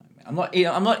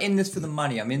I'm not in this for the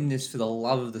money. I'm in this for the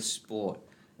love of the sport,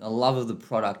 the love of the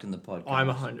product and the podcast. I'm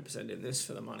 100% in this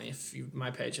for the money. If my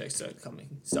paychecks start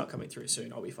coming through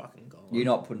soon, I'll be fucking gone. You're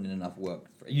not putting in enough work.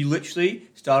 You literally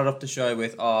started off the show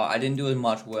with, I didn't do as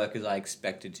much work as I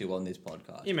expected to on this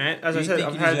podcast. Yeah, man. As I said,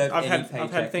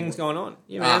 I've had things going on.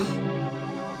 Yeah, man.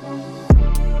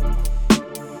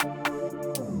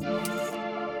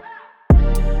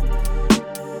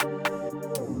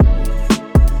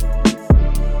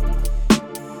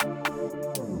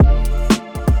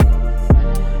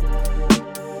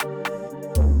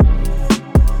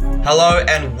 Hello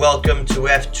and welcome to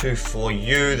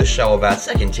F24U, the show about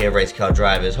second-tier race car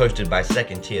drivers, hosted by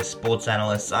second-tier sports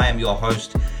analysts. I am your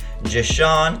host,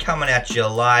 Jashan, coming at you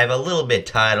live, a little bit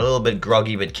tired, a little bit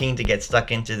groggy, but keen to get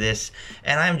stuck into this.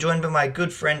 And I am joined by my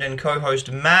good friend and co-host,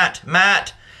 Matt.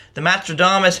 Matt, the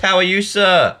Mastradamus, how are you,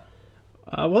 sir?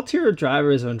 What tier of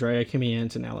driver is Andrea Kimi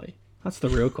Antonelli? That's the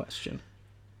real question.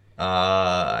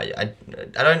 I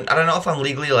don't know if I'm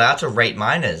legally allowed to rate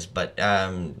minors, but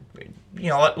you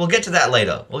know what? We'll get to that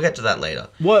later.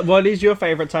 What is your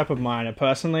favorite type of miner?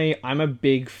 Personally, I'm a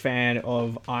big fan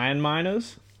of iron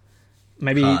miners.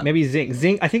 Maybe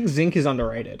zinc. I think zinc is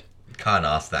underrated. Can't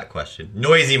ask that question.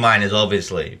 Noisy miners,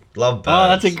 obviously. Love birds. Oh,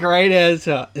 that's a great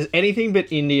answer. Anything but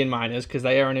Indian miners, because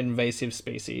they are an invasive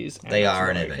species. They are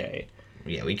an invasive.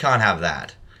 Yeah, we can't have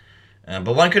that.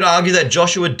 But one could argue that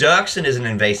Joshua Dirksen is an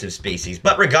invasive species.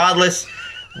 But regardless,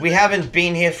 we haven't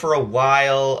been here for a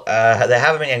while. There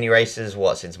haven't been any races,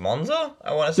 since Monza,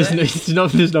 I want to say?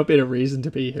 There's not been a reason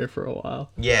to be here for a while.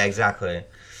 Yeah, exactly.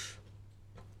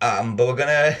 But we're going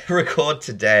to record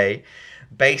today.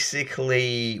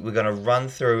 Basically, we're going to run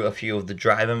through a few of the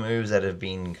driver moves that have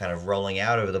been kind of rolling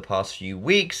out over the past few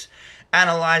weeks,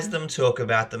 analyze them, talk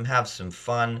about them, have some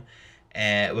fun.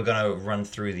 And we're going to run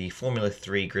through the Formula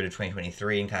 3 grid of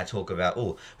 2023 and kind of talk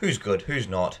about, who's good, who's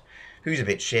not, who's a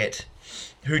bit shit,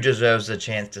 who deserves a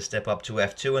chance to step up to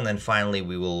F2, and then finally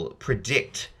we will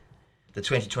predict the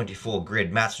 2024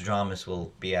 grid. Mastradamus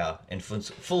will be in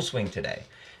full swing today,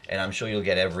 and I'm sure you'll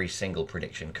get every single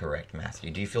prediction correct,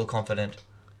 Matthew. Do you feel confident?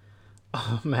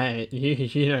 Oh, mate,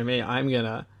 you know me. I'm going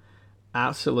to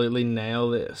absolutely nail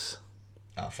this.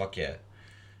 Oh, fuck yeah.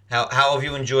 How have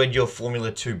you enjoyed your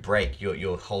Formula 2 break,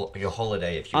 your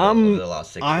holiday, if you will, over the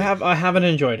last 6 weeks? I haven't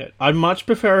enjoyed it. I'd much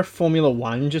prefer if Formula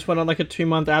 1 just went on like a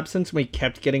 2-month absence and we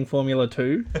kept getting Formula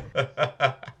 2.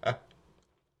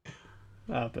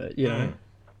 But, you know.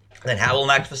 Then how will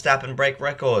Max Verstappen break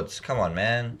records? Come on,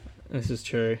 man. This is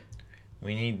true.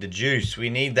 We need the juice. We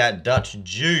need that Dutch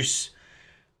juice.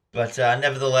 But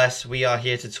nevertheless, we are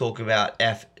here to talk about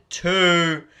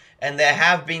F2. And there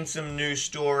have been some news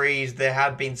stories, there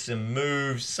have been some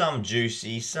moves, some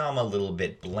juicy, some a little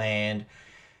bit bland.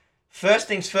 First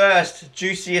things first,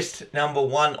 juiciest number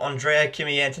one, Andrea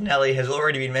Kimi Antonelli has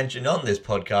already been mentioned on this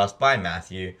podcast by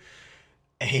Matthew.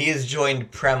 He has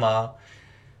joined Prema,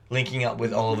 linking up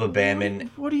with Oliver Bearman.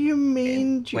 What do you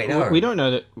mean? Wait, no. We don't know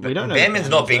that. We don't know. Bearman's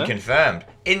not been confirmed.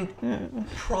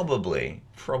 Probably.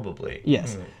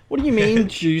 Yes. What do you mean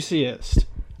juiciest?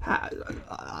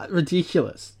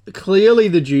 Ridiculous. Clearly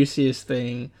the juiciest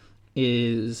thing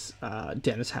is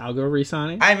Dennis Hauger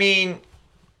resigning. I mean,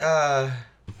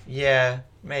 yeah,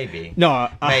 maybe. No,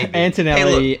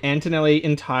 maybe. Antonelli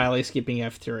entirely skipping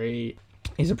F3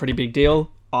 is a pretty big deal.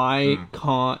 I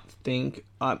can't think...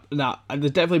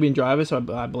 there's definitely been drivers who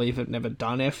I believe have never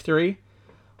done F3.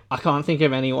 I can't think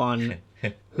of anyone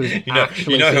who's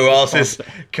actually... You know who else is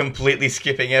completely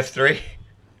skipping F3?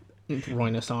 Roy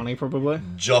Nissany, probably.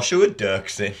 Joshua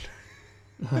Dirksen.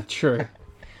 True.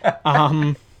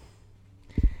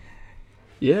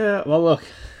 Yeah, well, look.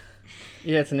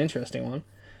 Yeah, it's an interesting one.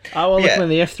 Look, when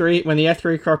the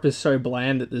F3 crop is so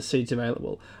bland that there's seats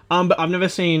available. But I've never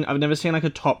seen like a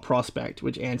top prospect,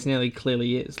 which Antonelli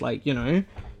clearly is. Like, you know,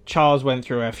 Charles went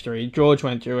through F3, George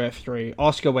went through F3,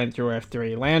 Oscar went through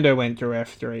F3, Lando went through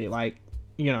F3. Like,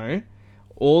 you know,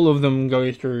 all of them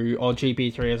go through, or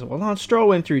GP3 as well. No, Stroll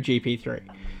went through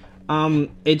GP3.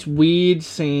 It's weird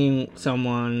seeing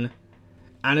someone,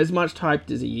 and as much hyped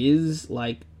as he is,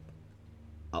 like,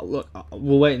 look,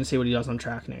 we'll wait and see what he does on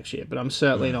track next year, but I'm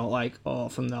certainly not like,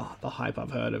 from the hype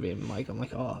I've heard of him, like, I'm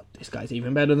like, this guy's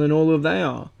even better than all of they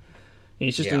are.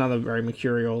 He's just another very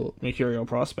mercurial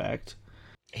prospect.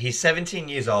 He's 17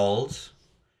 years old.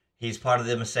 He's part of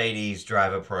the Mercedes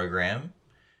driver program.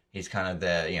 He's kind of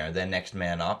their next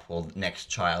man up, or next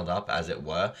child up, as it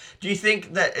were. Do you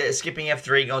think that skipping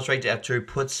F3, going straight to F2,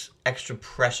 puts extra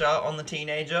pressure on the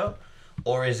teenager?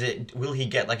 Or will he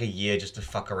get like a year just to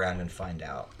fuck around and find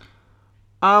out?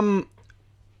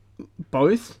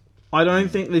 Both. I don't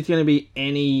think there's going to be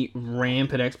any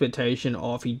rampant expectation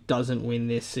of he doesn't win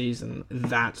this season.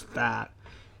 That's that.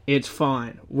 It's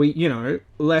fine. We,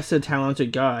 lesser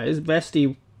talented guys.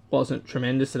 Vesti wasn't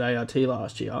tremendous at ART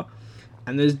last year.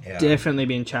 And there's definitely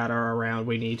been chatter around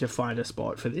we need to find a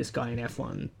spot for this guy in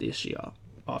F1 this year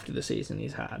after the season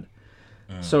he's had.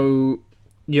 So,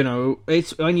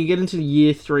 it's when you get into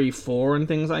year 3, 4 and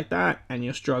things like that, and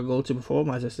you struggle to perform,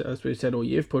 as we said all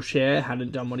year, if Pocher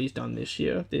hadn't done what he's done this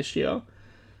year,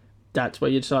 that's where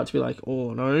you'd start to be like,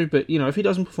 oh no. But, if he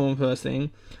doesn't perform first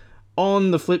thing,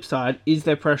 on the flip side, is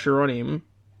there pressure on him?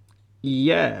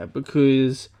 Yeah,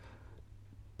 because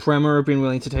Prema have been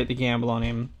willing to take the gamble on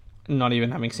him, not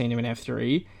even having seen him in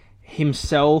F3.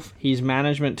 Himself, his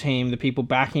management team, the people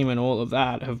backing him and all of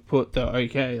that have put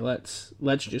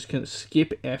let's just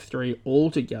skip F3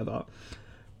 altogether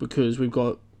because we've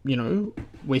got,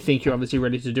 we think you're obviously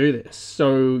ready to do this.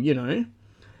 So,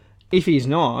 if he's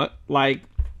not, like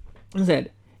I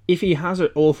said, if he has an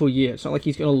awful year, it's not like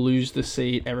he's going to lose the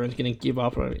seat, everyone's going to give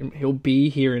up on him. He'll be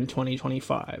here in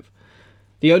 2025.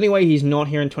 The only way he's not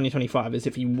here in 2025 is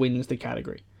if he wins the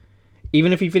category.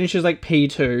 Even if he finishes like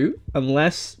P2,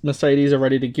 unless Mercedes are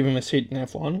ready to give him a seat in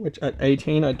F1, which at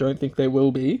 18 I don't think they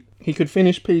will be, he could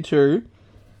finish P2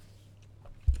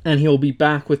 and he'll be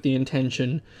back with the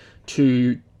intention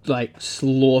to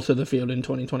slaughter the field in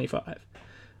 2025.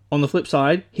 On the flip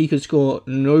side, he could score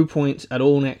no points at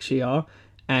all next year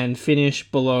and finish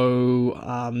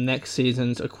below next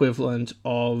season's equivalent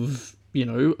of,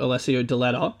 Alessio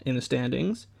Deletta in the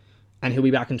standings, and he'll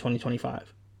be back in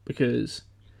 2025 because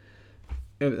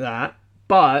of that.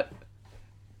 But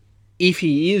if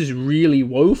he is really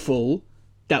woeful,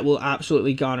 that will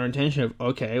absolutely garner attention of,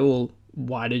 okay, well,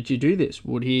 why did you do this?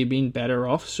 Would he have been better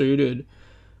off suited?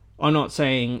 I'm not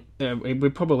saying we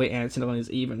probably Antonelli is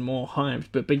even more hyped,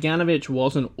 but Bogdanovic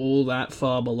wasn't all that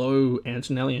far below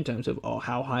Antonelli in terms of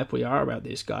how hyped we are about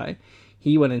this guy.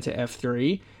 He went into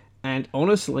F3, and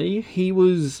honestly, he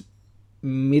was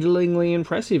middlingly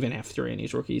impressive in F3 in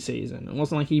his rookie season. It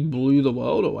wasn't like he blew the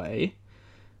world away.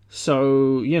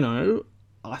 So,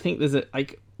 I think there's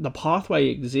the pathway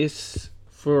exists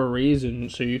for a reason,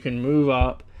 so you can move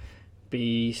up,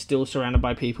 be still surrounded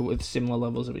by people with similar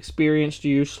levels of experience to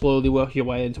you, slowly work your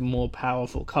way into more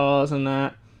powerful cars and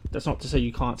that. That's not to say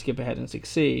you can't skip ahead and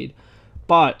succeed.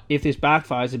 But if this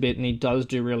backfires a bit and he does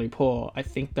do really poor, I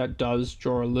think that does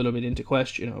draw a little bit into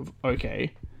question of,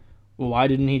 okay, why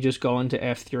didn't he just go into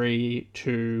F3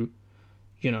 to,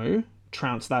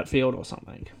 trounce that field or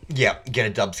something? Yeah, get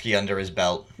a Dubsky under his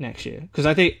belt next year. Because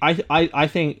I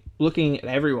think looking at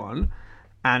everyone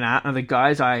and the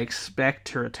guys I expect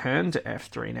to return to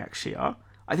F3 next year,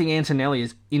 I think Antonelli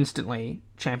is instantly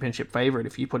championship favourite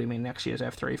if you put him in next year's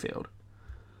F3 field.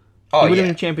 He would have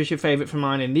been championship favourite for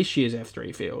mine in this year's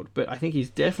F3 field, but I think he's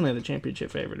definitely the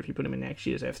championship favourite if you put him in next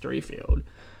year's F3 field.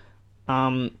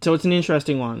 So it's an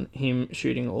interesting one, him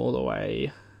shooting all the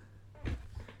way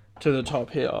to the top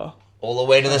here. All the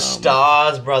way to the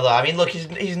stars, brother. I mean, look,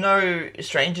 he's no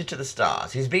stranger to the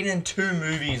stars. He's been in 2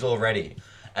 movies already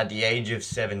at the age of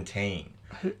 17.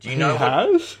 Do you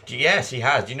know Yes, he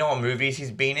has. Do you know what movies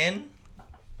he's been in?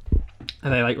 Are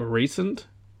they recent?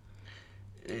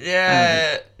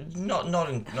 Yeah, not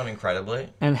incredibly.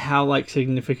 And how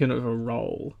significant of a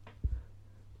role?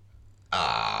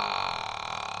 I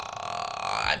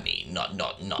mean, not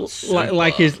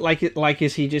super.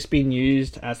 Is he just been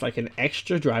used as an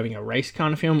extra driving a race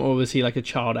kind of film, or was he a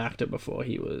child actor before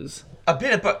he was a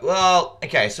bit of? Well,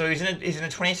 okay, so he's in a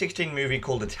 2016 movie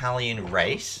called Italian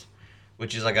Race,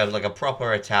 which is like a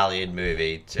proper Italian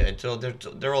movie.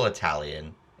 They're all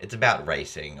Italian. It's about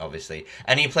racing, obviously,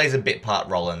 and he plays a bit part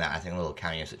role in that. I think a little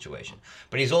cameo situation.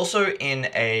 But he's also in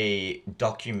a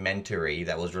documentary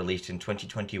that was released in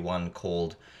 2021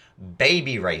 called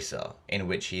Baby Racer, in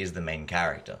which he is the main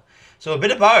character. So a bit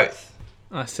of both.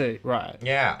 I see. Right.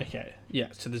 Yeah. Okay. Yeah.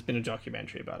 So there's been a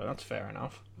documentary about it. That's fair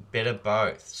enough. Bit of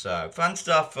both. So fun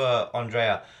stuff for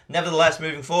Andrea. Nevertheless,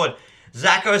 moving forward,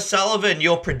 Zach O'Sullivan,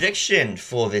 your prediction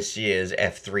for this year's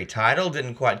F3 title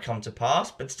didn't quite come to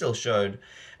pass, but still showed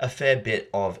a fair bit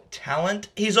of talent.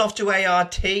 He's off to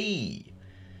ART. Yeah,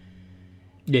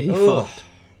 he fucked.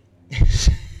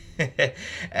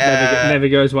 Never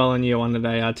goes well in year 1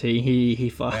 at ART. He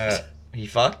fucked. He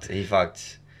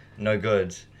fucked. No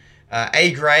good.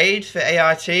 A grade for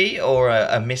ART or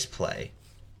a misplay?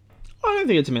 I don't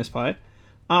think it's a misplay.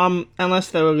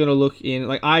 Unless they were going to look in...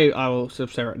 I will sort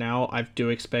of say right now, I do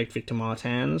expect Victor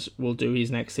Martins will do his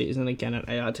next season again at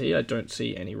ART. I don't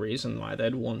see any reason why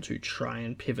they'd want to try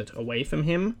and pivot away from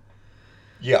him.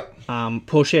 Yeah.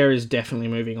 Porsche is definitely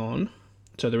moving on,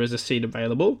 so there is a seat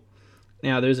available.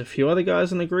 Now, there's a few other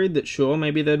guys on the grid that sure,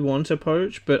 maybe they'd want to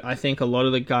poach, but I think a lot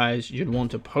of the guys you'd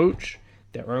want to poach,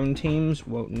 their own teams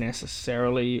won't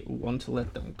necessarily want to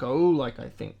let them go. Like, I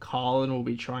think Carlin will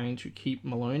be trying to keep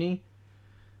Maloney.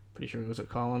 Pretty sure he was at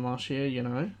Carlin last year, you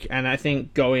know. And I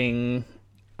think going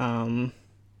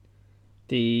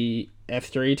the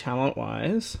F3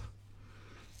 talent-wise,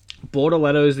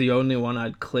 Bortoletto is the only one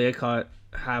I'd clear-cut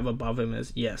have above him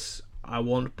as, yes, I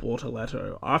want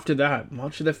Bortoletto. After that,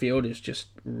 much of the field is just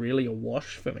really a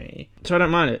wash for me. So I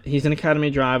don't mind it. He's an academy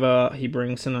driver. He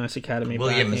brings some nice academy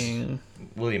backing.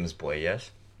 Williams boy,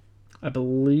 yes? I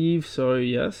believe so,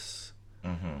 yes.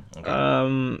 Mm-hmm.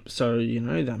 Okay. So, you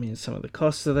know, that means some of the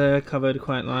costs are there covered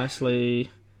quite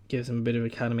nicely. Gives him a bit of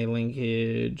academy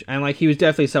linkage. And, like, he was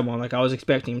definitely someone, like, I was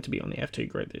expecting him to be on the F2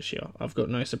 grid this year. I've got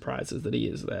no surprises that he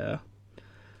is there.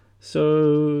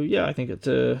 So, yeah, I think it's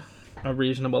a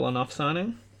reasonable enough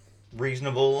signing.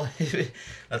 Reasonable.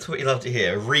 That's what you love to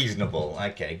hear. Reasonable.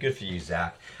 Okay, good for you,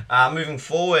 Zach. Moving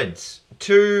forwards,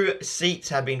 2 seats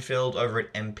have been filled over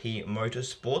at MP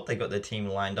Motorsport. They got their team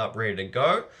lined up, ready to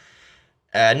go.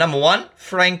 Number 1,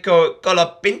 Franco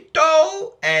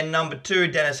Colapinto. And number 2,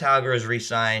 Dennis Hauger is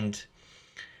re-signed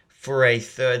for a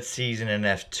 3rd season in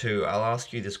F2. I'll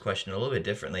ask you this question a little bit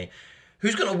differently.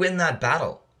 Who's going to win that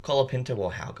battle? Colapinto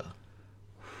or Hauger?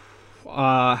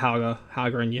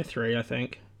 Hauger in year 3, I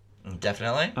think.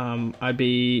 Definitely.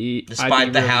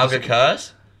 Despite the Hauger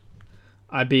curse?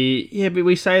 But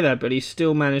we say that, but he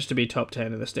still managed to be top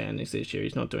 10 in the standings this year.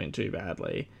 He's not doing too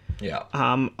badly. Yeah.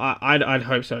 I'd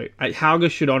hope so. Hauger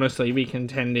should honestly be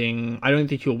contending. I don't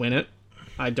think he'll win it.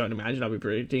 I don't imagine I'll be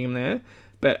predicting him there.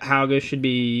 But Hauger should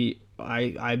be.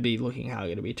 I'd be looking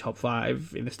Hauger to be top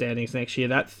 5 in the standings next year.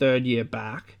 That 3rd year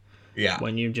back. Yeah.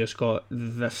 When you've just got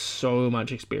so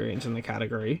much experience in the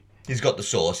category. He's got the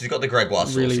sauce. He's got the Gregoire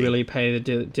sauce. Really pay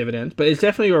the dividends. But it's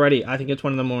definitely already, I think it's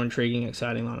one of the more intriguing,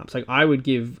 exciting lineups. Like, I would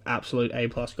give absolute A+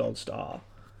 gold star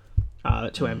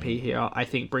to MP here. I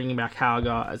think bringing back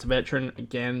Hauger as a veteran,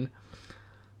 again,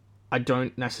 I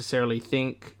don't necessarily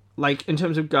think, like, in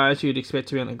terms of guys who you'd expect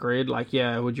to be on the grid, like,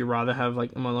 yeah, would you rather have,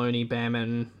 like, Maloney,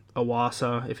 Behrman,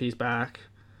 Awasa, if he's back,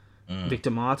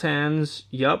 Victor Martins?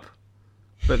 Yup.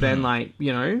 But then, like,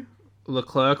 you know,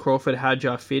 Leclerc, Crawford,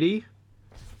 Hadjar, Fitty.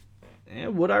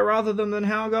 Would I rather them than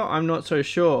Hauger? I'm not so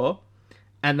sure.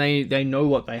 And they know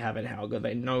what they have in Hauger.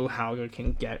 They know Hauger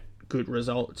can get good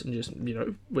results and just,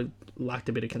 you know, lacked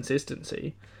a bit of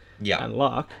consistency and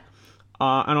luck.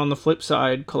 And on the flip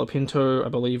side, Colapinto, I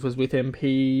believe, was with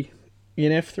MP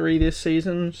in F3 this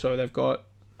season. So they've got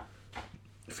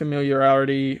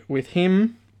familiarity with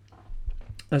him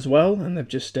as well. And they've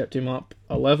just stepped him up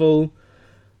a level.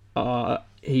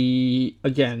 He,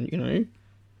 again, you know,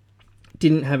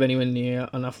 didn't have anywhere near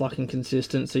enough luck and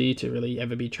consistency to really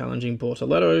ever be challenging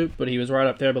Bortoletto, but he was right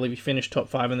up there. I believe he finished top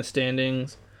 5 in the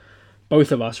standings.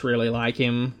 Both of us really like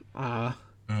him.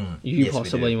 You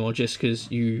possibly more just because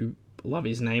you love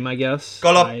his name, I guess.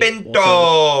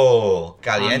 Colapinto!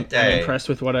 Caliente. I'm impressed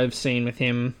with what I've seen with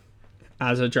him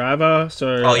as a driver.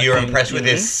 So you're impressed with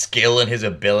his skill and his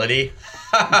ability?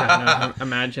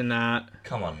 Imagine that.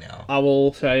 Come on now. I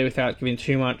will say, without giving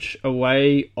too much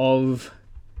away, of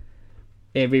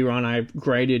everyone I've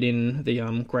graded in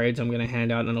the grades I'm going to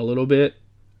hand out in a little bit,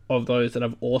 of those that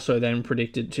I've also then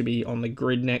predicted to be on the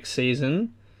grid next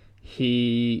season,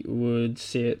 he would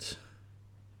sit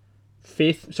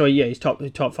 5th. So yeah, he's top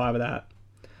 5 of that,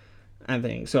 I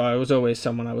think. So I was always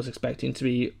someone I was expecting to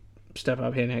be step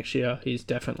up here next year. He's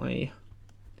definitely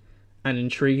an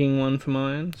intriguing one for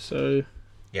mine. So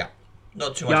yeah,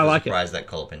 not too much of a surprise that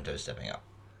Colapinto's stepping up.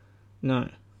 No.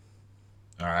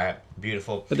 All right,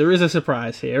 beautiful. But there is a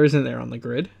surprise here, isn't there, on the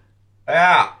grid?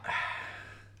 Yeah.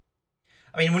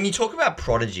 I mean, when you talk about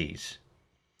prodigies,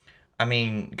 I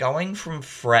mean, going from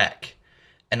Freck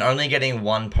and only getting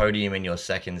 1 podium in your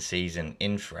 2nd season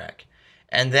in Freck,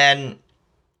 and then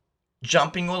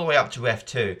jumping all the way up to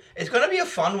F2, it's going to be a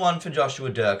fun one for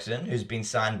Joshua Dirksen, who's been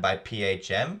signed by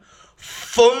PHM.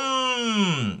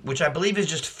 FUM, which I believe is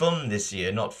just FUM this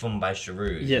year, not FUM by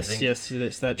Charouz. Yes,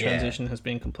 that transition has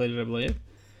been completed, I believe.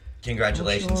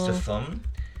 Congratulations to FUM.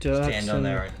 Stand on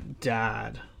their own.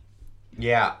 Dad.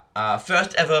 Yeah,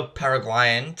 first ever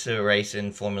Paraguayan to race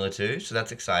in Formula 2, so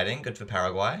that's exciting. Good for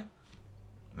Paraguay.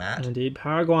 Matt? Indeed,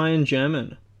 Paraguayan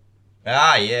German.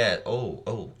 Ah, yeah.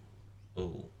 Oh.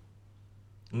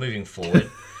 Moving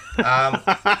forward.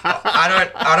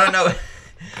 I don't know.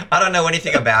 I don't know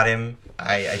anything about him.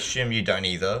 I assume you don't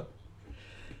either.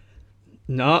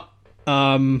 No.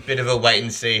 Bit of a wait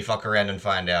and see, fuck around and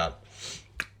find out.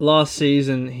 Last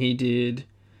season he did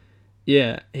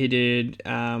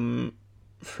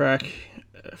Frack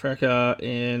Africa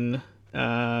in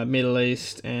Middle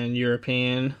East and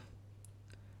European.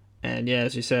 And yeah,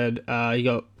 as you said,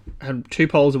 he had 2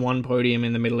 poles and 1 podium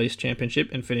in the Middle East Championship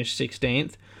and finished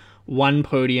 16th. 1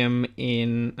 podium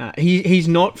in... he's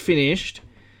not finished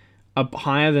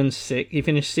higher than 6. He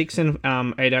finished 6th in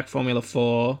ADAC Formula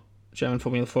 4, German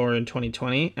Formula 4 in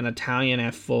 2020, and Italian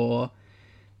F4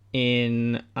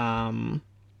 in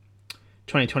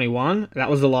 2021. That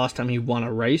was the last time he won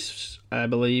a race, I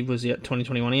believe, was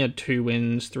 2021. He had 2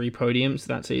 wins, 3 podiums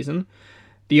that season.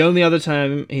 The only other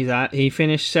time he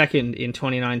finished 2nd in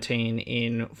 2019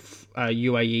 in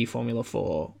UAE Formula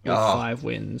 4 with 5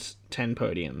 wins, 10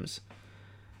 podiums.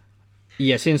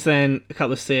 Yeah, since then, a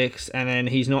couple of 6th, and then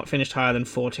he's not finished higher than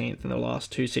 14th in the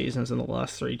last 2 seasons and the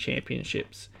last 3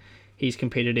 championships he's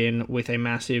competed in, with a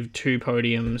massive 2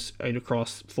 podiums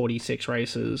across 46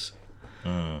 races.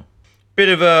 Bit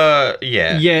of a...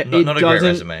 Yeah, not a great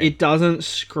resume. It doesn't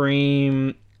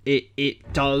scream...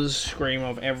 It does scream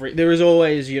of every... There is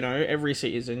always, every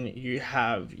season you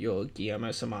have your Guillermo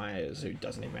Samayas, who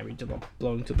doesn't even maybe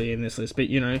belong to be in this list, but,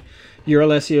 your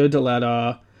Alessio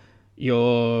Deletta,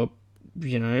 your,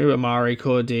 Amari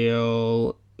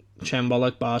Cordial,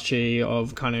 Chambolak Bashi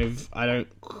of kind of... I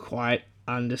don't quite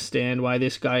understand why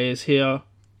this guy is here.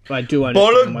 I do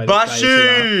understand why this guy is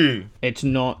here. It's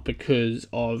not because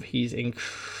of his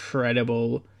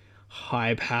incredible,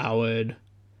 high-powered...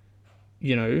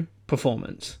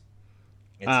 performance.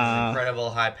 It's an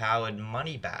incredible high-powered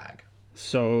money bag.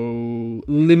 So,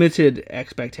 limited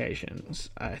expectations,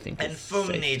 I think. And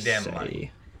FUM need their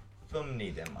money. FUM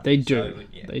need their money. They do. So,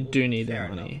 yeah, they do need their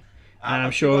money. And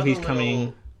I'm sure he's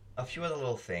coming... A few other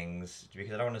little things,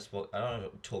 because I don't want to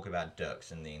talk about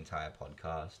Dirks in the entire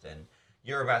podcast, and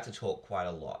you're about to talk quite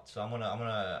a lot. So I'm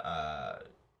gonna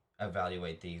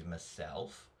evaluate these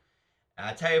myself.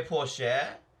 Teo Pourchaire,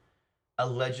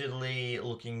 allegedly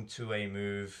looking to a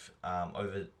move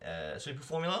over Super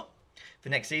Formula for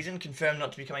next season. Confirmed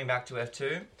not to be coming back to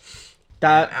F2.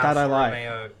 That I like.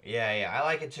 Romeo, yeah, I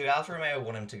like it too. Alfa Romeo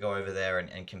want him to go over there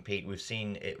and compete. We've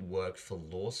seen it work for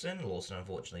Lawson. Lawson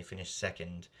unfortunately finished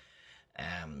 2nd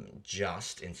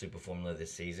just in Super Formula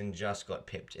this season. Just got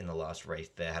pipped in the last race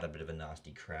there. Had a bit of a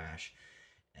nasty crash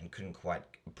and couldn't quite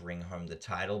bring home the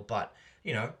title. But,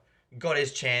 got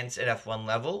his chance at F1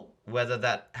 level. Whether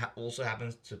that also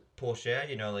happens to Pourchaire,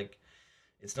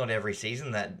 it's not every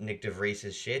season that Nick De Vries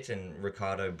is shit and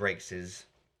Ricciardo breaks his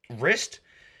wrist.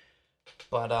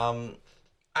 But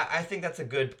I think that's a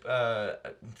good...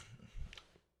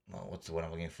 what's the word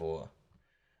I'm looking for?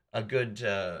 A good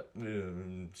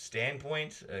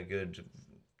standpoint. A good...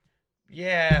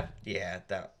 Yeah,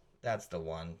 that's the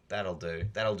one. That'll do.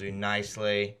 That'll do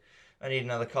nicely. I need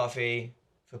another coffee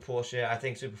for Porsche. I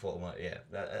think Super Formula,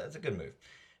 that's a good move.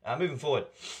 Moving forward,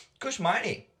 Kush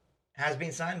Miney has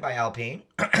been signed by Alpine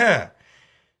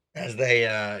as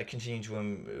they continue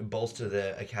to bolster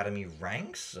their academy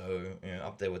ranks. So,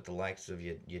 up there with the likes of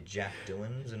your Jack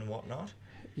Dillons and whatnot.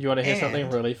 You want to hear something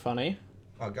really funny?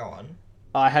 Oh, go on.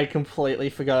 I had completely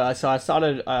forgot. So I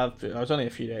started, I was only a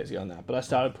few days ago on that, but I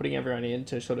started putting everyone in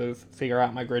to sort of figure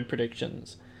out my grid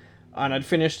predictions. And I'd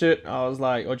finished it. I was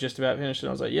like, or just about finished it.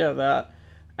 I was like, yeah, that.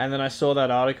 And then I saw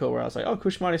that article where I was like, oh,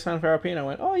 Kush Miney signed for Alpine. I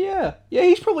went, oh, yeah. Yeah,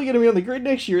 he's probably going to be on the grid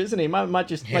next year, isn't he? Might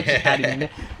just add him in there.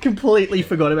 Completely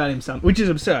forgot about him, which is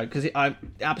absurd, because I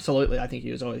think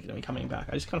he was always going to be coming back.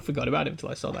 I just kind of forgot about him until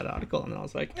I saw that article, and then I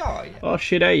was like, oh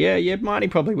shit, yeah, Miney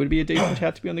probably would be a decent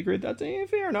chat to be on the grid. That's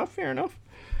fair enough.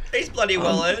 He's bloody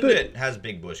well earned it, has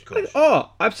Big Bush Kush.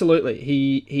 Oh, absolutely.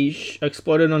 He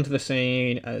exploded onto the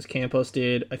scene as Campos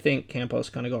did. I think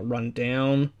Campos kind of got run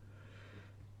down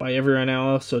by everyone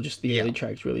else, or just the early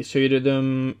tracks really suited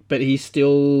them. But he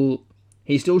still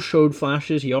showed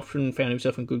flashes. He often found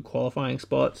himself in good qualifying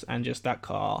spots, and just that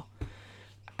car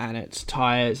and its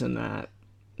tyres and that,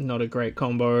 not a great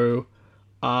combo.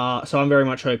 So I'm very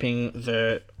much hoping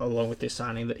that, along with this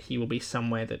signing, that he will be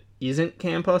somewhere that isn't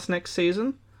Campos next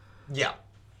season. Yeah.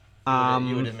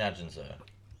 You would imagine so.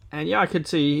 And yeah, I could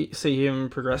see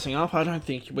him progressing up. I don't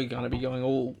think we're going to be going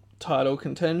all title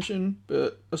contention,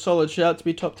 but a solid shout to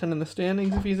be top 10 in the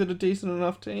standings if he's at a decent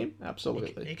enough team.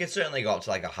 Absolutely. He could certainly go up to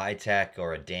like a high tech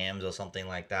or a Dams or something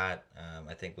like that.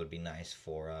 I think would be nice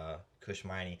for Kush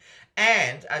Miney.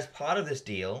 And as part of this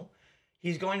deal,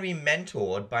 he's going to be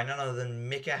mentored by none other than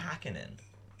Mika Hakkinen.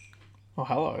 Oh,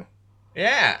 hello.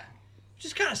 Yeah. Which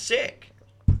is kind of sick.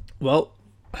 Well,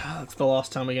 that's the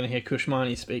last time we're going to hear Kush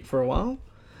Miney speak for a while.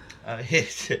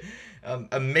 It's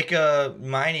a Mika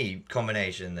Miney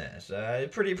combination there. So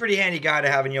pretty handy guy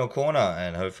to have in your corner,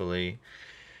 and hopefully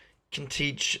can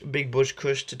teach Big Bush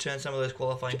Kush to turn some of those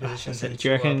qualifying positions into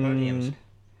podiums.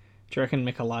 Do you reckon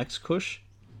Mika likes Kush?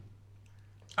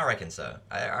 I reckon so.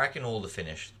 I reckon all the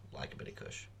Finnish like a bit of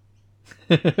Kush.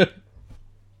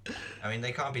 I mean,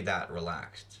 they can't be that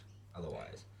relaxed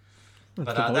otherwise.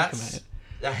 But vodka, that's...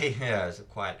 yeah, it's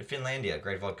quite... Finlandia,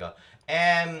 great vodka.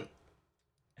 And...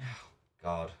 Oh,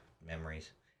 God,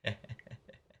 memories.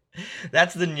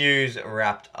 That's the news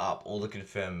wrapped up. All the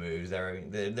confirmed moves. There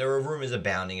are rumors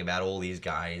abounding about all these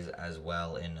guys as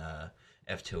well in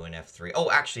F2 and F3. Oh,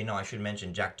 actually, no, I should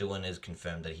mention Jack Doohan has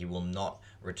confirmed that he will not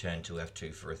return to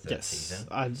F2 for a third season.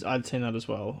 I'd seen that as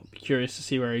well. Curious to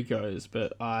see where he goes,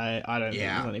 but I don't think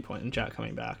there's any point in Jack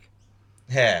coming back.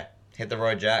 Yeah, hit the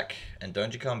road, Jack, and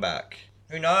don't you come back.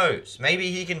 Who knows?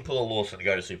 Maybe he can pull a Lawson to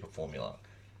go to Super Formula.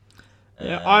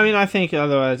 Yeah, I mean, I think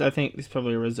there's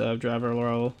probably a reserve driver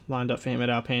role lined up for him at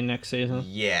Alpine next season.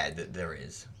 Yeah, there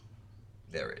is.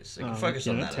 So you can focus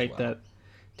on that as well.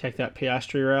 Take that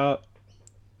Piastri route,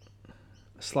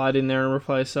 slide in there and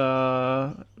replace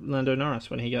Lando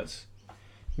Norris when he gets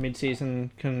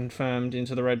mid-season confirmed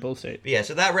into the Red Bull seat. But yeah,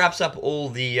 so that wraps up all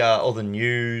the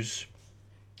news,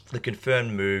 the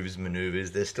confirmed moves,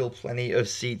 maneuvers. There's still plenty of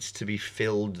seats to be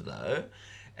filled, though.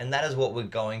 And that is what we're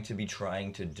going to be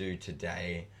trying to do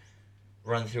today.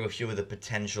 Run through a few of the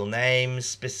potential names,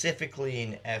 specifically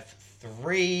in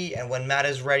F3. And when Matt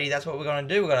is ready, that's what we're going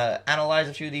to do. We're going to analyze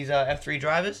a few of these F3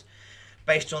 drivers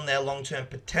based on their long-term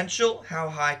potential. How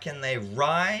high can they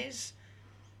rise?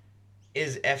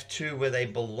 Is F2 where they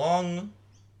belong?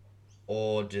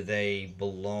 Or do they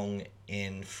belong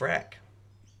in FREC?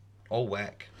 Or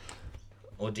WEC?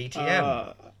 Or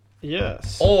DTM?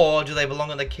 Yes. Or do they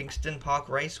belong on the Kingston Park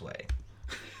Raceway?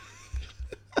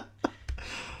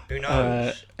 Who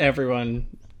knows? Everyone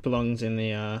belongs in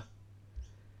the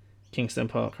Kingston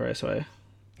Park Raceway.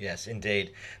 Yes,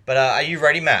 indeed. But are you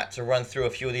ready, Matt, to run through a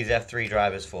few of these F3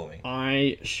 drivers for me?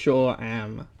 I sure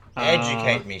am.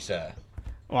 Educate me, sir.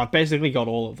 Well, I've basically got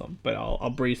all of them, but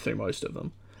I'll breeze through most of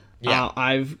them. Yeah.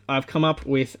 I've come up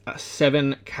with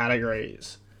 7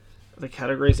 categories. The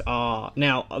categories are...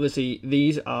 Now, obviously,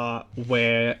 these are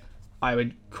where I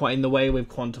would... In the way we've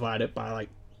quantified it by, like,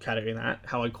 categorizing that,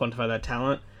 how I'd quantify that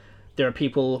talent. There are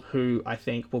people who I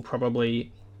think will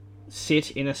probably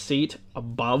sit in a seat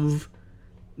above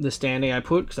the standing I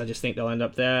put, because I just think they'll end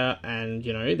up there. And,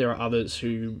 there are others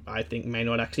who I think may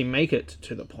not actually make it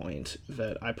to the point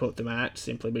that I put them at,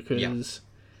 simply because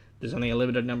there's only a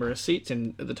limited number of seats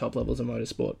in the top levels of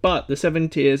motorsport. But the 7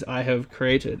 tiers I have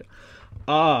created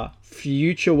are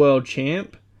future world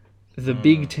champ, the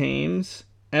big teams,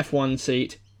 F1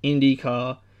 seat,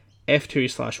 IndyCar,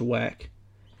 F2/WEC,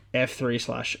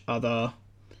 F3/other,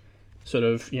 sort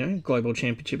of, global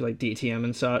championship like DTM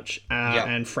and such,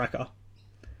 and FRECA.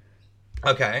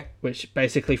 Okay. Which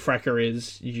basically FRECA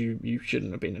is you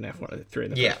shouldn't have been an F1 in the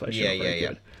first place.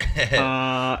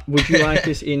 Yeah. Would you like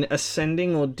this in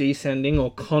ascending or descending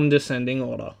or condescending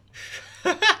order?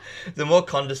 The more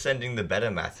condescending, the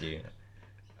better, Matthew.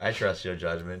 I trust your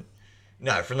judgment.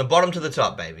 No, from the bottom to the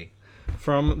top, baby.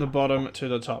 From the bottom to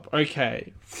the top.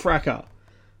 Okay, FRECA.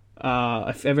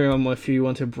 If you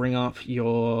want to bring up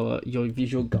your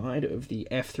visual guide of the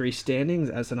F3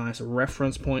 standings as a nice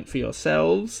reference point for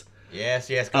yourselves. Yes.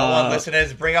 Go on,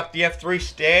 listeners. Bring up the F3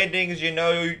 standings. You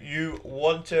know you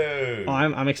want to.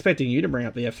 I'm expecting you to bring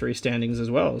up the F3 standings as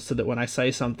well, so that when I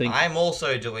say something... I'm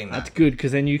also doing that. That's good,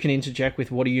 because then you can interject with,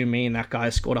 what do you mean that guy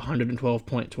scored 112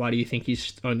 points? Why do you think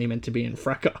he's only meant to be in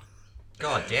FRECA?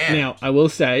 God damn. Now, I will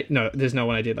say... No, there's no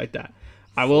one I did like that.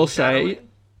 I will say,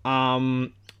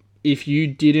 if you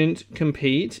didn't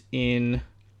compete in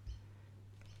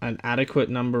an adequate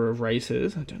number of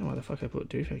races... I don't know why the fuck I put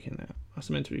Dufek in there. That's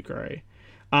meant to be grey.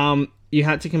 You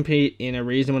had to compete in a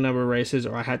reasonable number of races,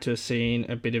 or I had to have seen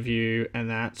a bit of you and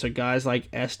that. So guys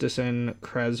like Esterson,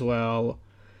 Creswell,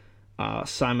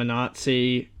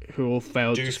 Simonazzi, who all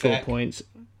failed to score points.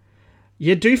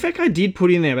 Yeah, Dufek I did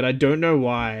put in there, but I don't know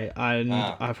why.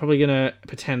 I'm probably going to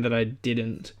pretend that I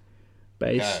didn't.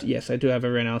 Yes, I do have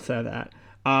everyone else out of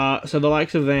that. So the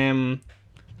likes of them...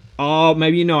 Oh,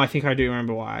 maybe I think I do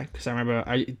remember why. Because I remember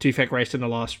Dufek raced in the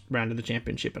last round of the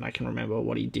championship, and I can remember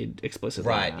what he did explicitly.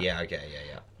 Right, yeah, okay,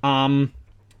 yeah.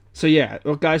 So yeah,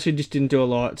 guys who just didn't do a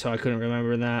lot, so I couldn't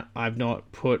remember that. I've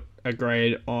not put a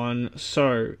grade on.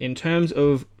 So, in terms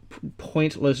of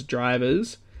pointless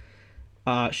drivers,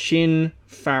 Shin,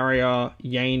 Farrier,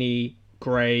 Yaney,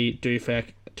 Gray,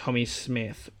 Dufek, Tommy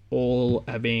Smith all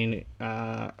have been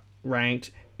ranked.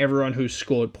 Everyone who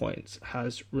scored points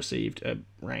has received a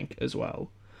rank as well.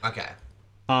 Okay.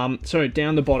 So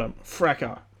down the bottom,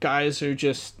 FRECA, guys who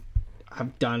just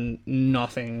have done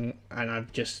nothing, and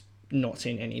I've just not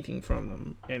seen anything from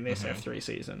them in this F3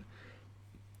 season.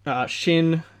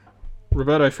 Shin,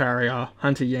 Roberto Faria,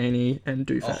 Hunter Yaney, and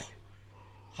Dufak. Oh,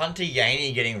 Hunter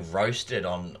Yaney getting roasted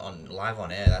on live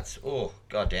on air. That's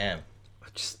goddamn. I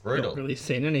just brutal. not really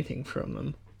seen anything from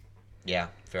them. Yeah,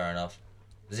 fair enough.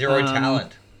 Zero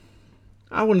talent.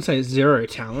 I wouldn't say zero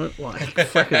talent. Like,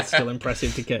 fuck, it's still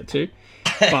impressive to get to.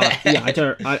 But yeah,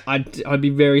 I'd be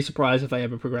very surprised if they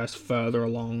ever progress further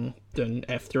along than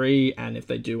F3, and if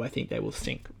they do, I think they will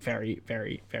sink very,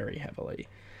 very, very heavily.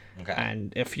 Okay.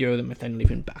 And a few of them, if they're not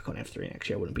even back on F3 next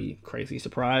year, I wouldn't be crazy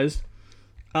surprised.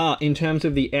 In terms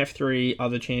of the F3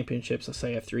 other championships, I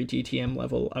say F3 DTM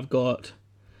level, I've got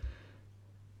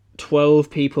 12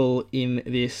 people in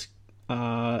this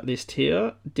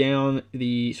tier, down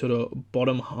the sort of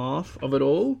bottom half of it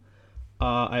all.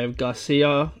 I have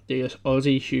Garcia, the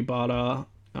Aussie Shibata,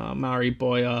 Mari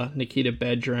Boyer, Nikita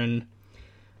Bedrin,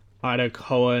 Ida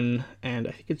Cohen, and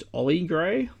I think it's Ollie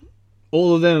Gray.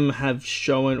 All of them have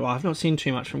shown... Well, I've not seen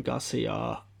too much from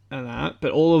Garcia and that,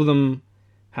 but all of them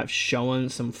have shown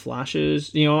some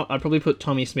flashes. You know what? I'd probably put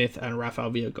Tommy Smith and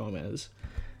Rafael Villagomez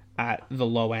at the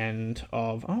low end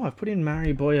of... Oh, I've put in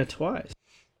Mari Boyer twice.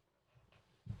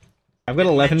 I've got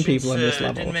 11 people in this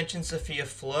level. Didn't mention Sophia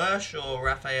Flörsch or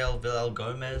Rafael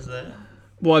Villagomez there.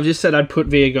 Well, I've just said I'd put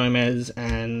Villagomez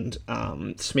and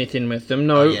Smith in with them.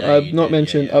 No, I've not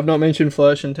mentioned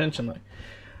Flörsch intentionally.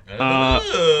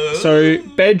 So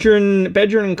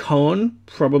Bedrin and Cohen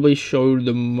probably showed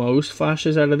the most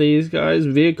flashes out of these guys.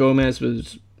 Villagomez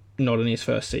was not in his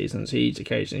first season, so he's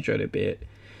occasionally showed a bit.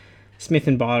 Smith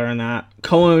and Barter and that.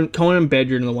 Cohen and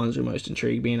Bedrin are the ones who most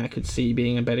intrigued me, and I could see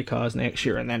being in better cars next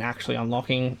year and then actually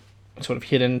unlocking sort of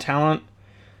hidden talent.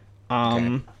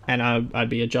 And I'd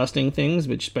be adjusting things,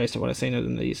 which based on what I've seen of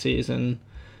them this season.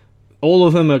 All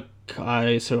of them are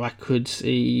guys who I could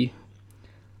see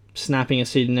snapping a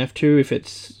seat in F2 if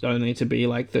it's only to be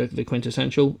like the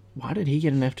quintessential, why did he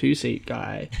get an F2 seat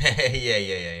guy?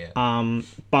 Yeah.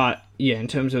 But yeah, in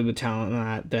terms of the talent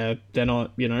and that, they're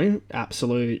not,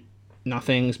 absolute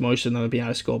nothings. Most of them have been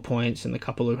able to score points, and the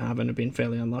couple who haven't have been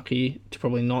fairly unlucky to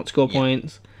probably not score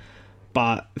points.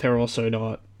 But they're also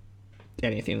not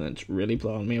anything that's really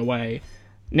blowing me away.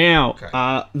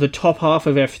 Now, the top half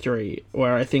of F3,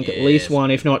 where I think at least one,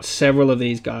 if not several of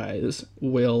these guys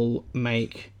will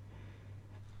make,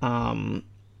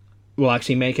 will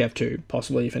actually make F2,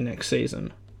 possibly for next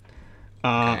season.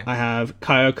 I have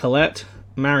Kaio Collette,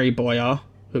 Mari Boyer,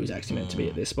 who's actually meant to be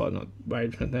at this spot, not right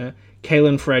there,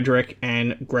 Kalen Frederick,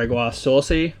 and Gregoire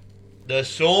Saucy. The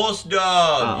Sauce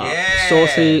Dog,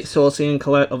 yes! Saucy and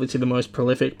Collette, obviously the most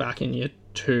prolific back in year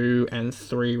 2 and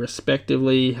 3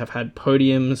 respectively, have had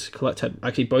podiums.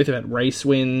 Collette's both have had race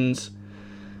wins.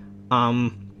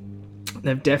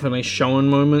 They've definitely shown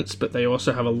moments, but they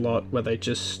also have a lot where they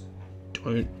just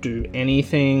don't do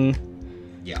anything.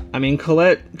 Yeah. I mean,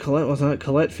 Collette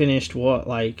finished what,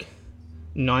 like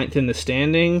 9th in the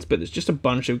standings, but there's just a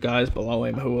bunch of guys below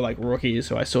him who were like rookies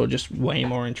who I saw just way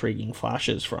more intriguing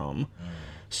flashes from.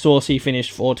 Saucy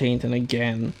finished 14th, and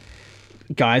again,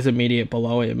 guys immediate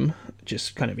below him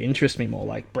just kind of interest me more,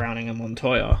 like Browning and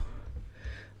Montoya.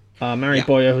 Mari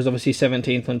Boyer, who's obviously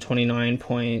 17th on 29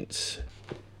 points,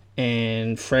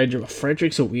 and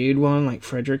Frederick's a weird one. Like,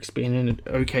 Frederick's been in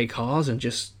okay cars and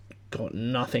just got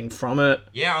nothing from it.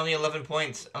 Yeah, only 11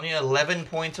 points. Only 11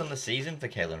 points on the season for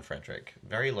Kalen Frederick.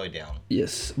 Very low down.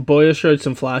 Yes, Boyer showed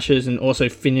some flashes and also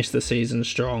finished the season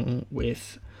strong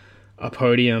with a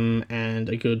podium and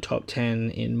a good top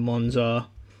 10 in Monza.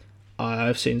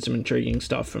 I've seen some intriguing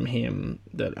stuff from him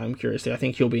that I'm curious to. I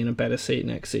think he'll be in a better seat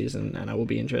next season, and I will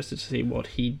be interested to see what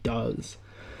he does.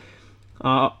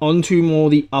 On to more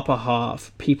the upper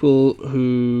half. People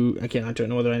who, again, I don't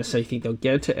know whether I necessarily think they'll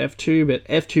get to F2, but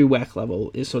F2 WEC level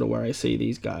is sort of where I see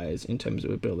these guys in terms of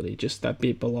ability, just that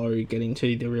bit below getting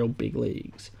to the real big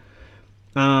leagues.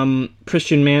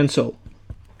 Christian Mansell.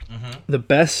 The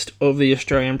best of the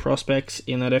Australian prospects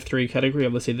in that F3 category,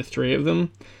 obviously the three of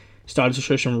them, started to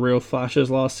show some real flashes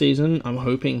last season. I'm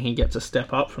hoping he gets a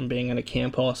step up from being in a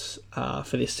Campos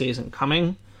for this season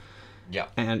coming. Yeah.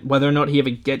 And whether or not he ever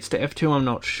gets to F2, I'm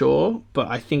not sure, but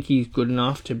I think he's good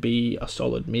enough to be a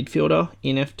solid midfielder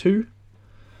in F2.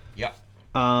 Yeah.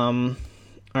 All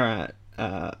right.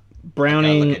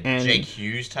 Browning like a and Jake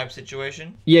Hughes type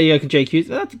situation. Yeah, Jake Hughes.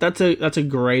 That's a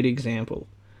great example.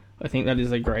 I think that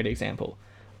is a great example.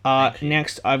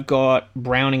 Next, I've got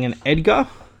Browning and Edgar.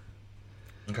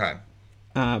 Okay.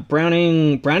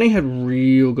 Browning had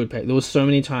real good pace. There was so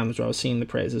many times where I was seeing the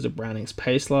praises of Browning's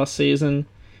pace last season.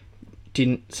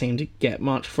 Didn't seem to get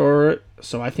much for it,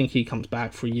 so I think he comes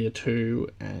back for year 2,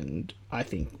 and I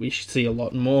think we should see a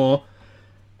lot more.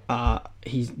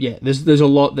 There's a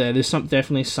lot there. There's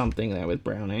definitely something there with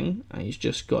Browning. He's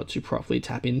just got to properly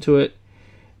tap into it.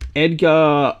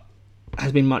 Edgar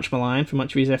has been much maligned for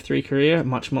much of his F3 career,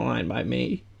 much maligned by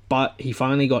me. But he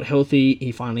finally got healthy,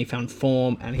 he finally found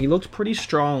form, and he looked pretty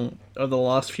strong over the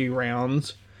last few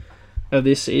rounds of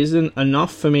this season.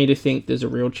 Enough for me to think there's a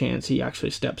real chance he actually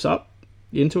steps up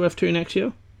into F2 next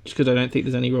year. Just because I don't think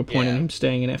there's any real point in him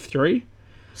staying in F3.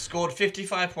 Scored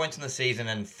 55 points in the season,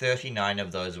 and 39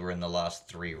 of those were in the last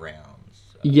 3 rounds.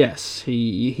 So. Yes,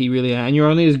 he really... And you're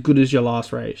only as good as your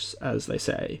last race, as they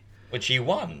say. Which he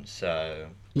won, so...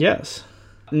 Yes.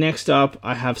 Next up,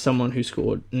 I have someone who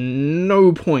scored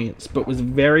no points, but was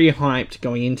very hyped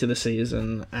going into the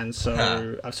season, and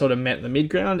so I've sort of met the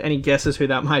mid-ground. Any guesses who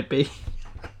that might be?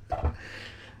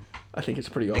 I think it's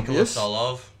pretty obvious.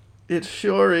 Nicola Solov. It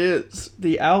sure is.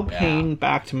 The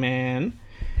Alpine-backed man.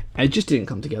 It just didn't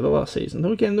come together last season.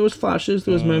 Though again, there was flashes,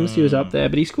 there was moments he was up there,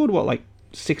 but he scored,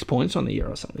 6 points on the year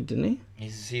or something, didn't he?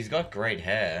 He's got great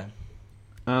hair.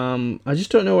 I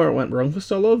just don't know where it went wrong for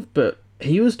Solov, but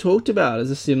he was talked about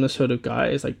as a similar sort of guy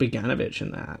as Bogdanovic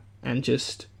and that, and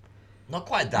just not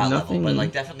quite that level,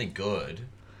 but definitely good.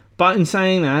 But in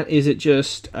saying that, is it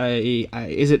just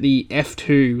is it the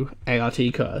F2 ART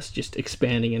curse just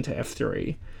expanding into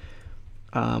F3?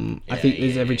 I think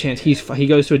there's every chance he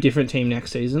goes to a different team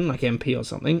next season, like MP or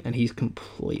something, and he's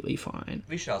completely fine.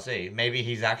 We shall see. Maybe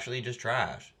he's actually just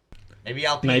trash. Maybe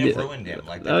Alpine have ruined him.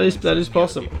 That is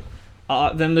possible.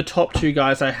 Then the top 2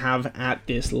 guys I have at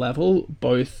this level,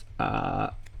 both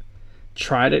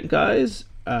Trident guys.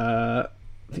 I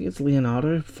think it's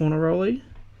Leonardo Fornaroli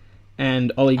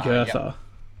and Ollie Goethe.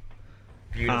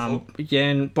 Beautiful.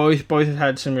 Again, both have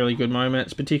had some really good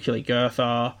moments, particularly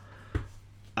Goethe.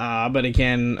 But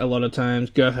again, a lot of times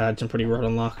Goethe had some pretty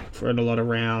rotten luck in a lot of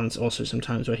rounds. Also, some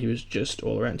times where he was just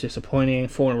all around disappointing.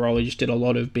 Fornaroli just did a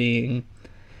lot of being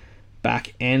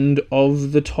back end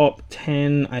of the top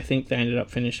 10. I think they ended up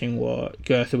finishing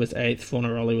Goethe was 8th,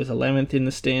 Fornaroli was 11th in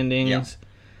the standings. Yeah.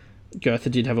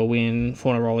 Goethe did have a win.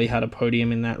 Fornaroli had a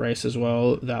podium in that race as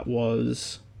well.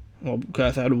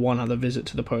 Goethe had one other visit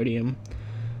to the podium.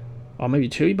 Or maybe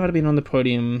 2. He might have been on the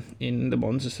podium in the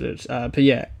Monza. But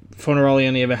yeah, Fornaroli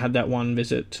only ever had that one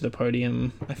visit to the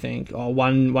podium, I think. Or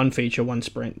one feature, one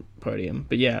sprint podium.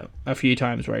 But yeah, a few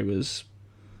times where he was...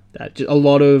 Just a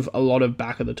lot of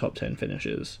back of the top 10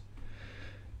 finishes.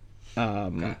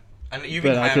 Okay. And you've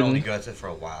been high on Ollie Goethe for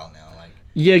a while now.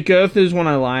 Yeah, Goethe is one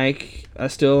I like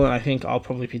still, and I think I'll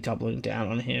probably be doubling down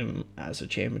on him as a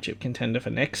championship contender for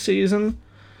next season.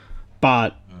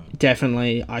 But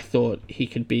definitely, I thought he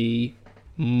could be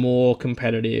more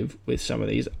competitive with some of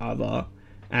these other.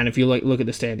 And if you look at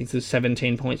the standings, there's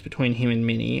 17 points between him and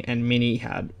Mini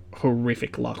had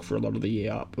horrific luck for a lot of the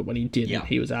year up, but when he didn't,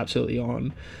 he was absolutely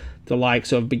on. The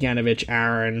likes of Bogdanovic,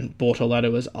 Aaron,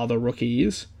 Bortoletto as other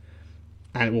rookies,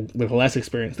 and with less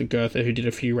experience than Goethe, who did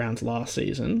a few rounds last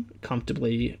season,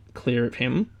 comfortably clear of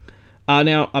him.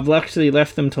 Now, I've actually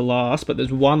left them to last, but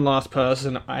there's one last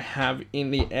person I have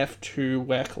in the F2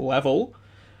 WEC level,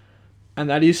 and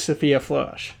that is Sophia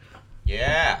Flörsch.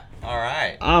 Yeah,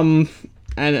 alright.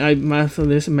 And I might for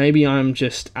this, maybe I'm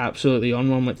just absolutely on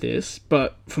one with this,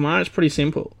 but for mine it's pretty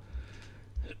simple.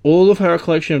 All of her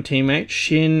collection of teammates,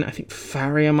 Shin, I think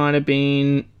Faria might have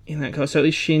been in that class,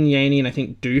 certainly Shin, Yaney, and I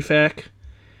think Dufek.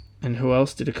 And who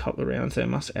else did a couple of rounds there?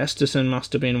 Esterson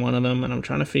must have been one of them, and I'm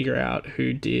trying to figure out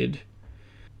who did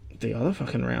the other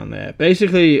fucking round there.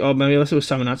 Basically, or maybe unless it was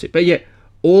Samanatsu. But yeah,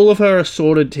 all of her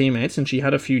assorted teammates, and she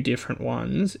had a few different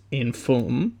ones in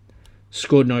FUM,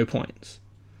 scored no points.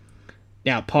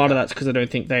 Now, part of that's because I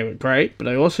don't think they were great, but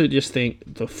I also just think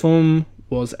the FUM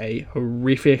was a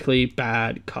horrifically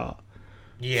bad car.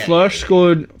 Yeah.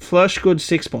 Flörsch scored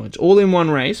 6 points, all in one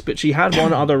race, but she had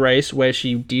one other race where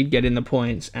she did get in the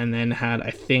points and then had, I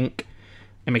think,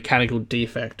 a mechanical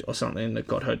defect or something that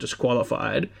got her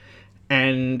disqualified.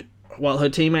 And while her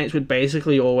teammates would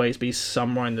basically always be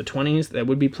somewhere in the 20s, there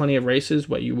would be plenty of races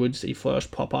where you would see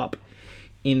Flörsch pop up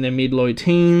in the mid-low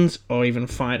teens, or even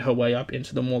fight her way up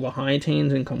into the high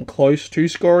teens and come close to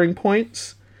scoring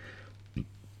points.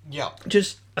 Yeah.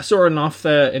 I saw enough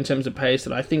there in terms of pace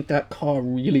that I think that car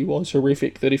really was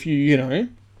horrific, that if I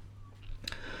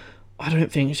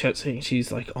don't think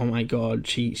she's like, oh my god,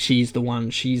 she's the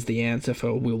one, she's the answer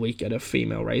for will we get a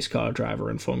female race car driver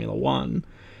in Formula 1.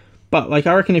 But,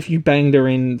 I reckon if you banged her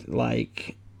in,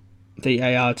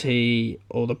 the ART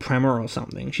or the Prema or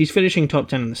something, she's finishing top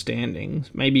 10 in the standings,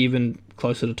 maybe even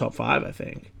closer to top 5, I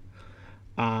think.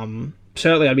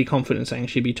 Certainly I'd be confident saying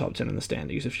she'd be top 10 in the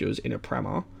standings if she was in a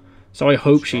Prema. So I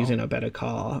hope she's in a better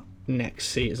car next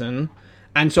season.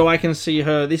 And so I can see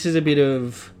her. This is a bit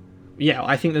of, yeah.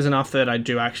 I think there's enough that I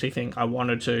do actually think I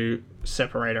wanted to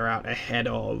separate her out ahead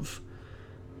of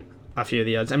a few of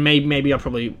the others. And maybe I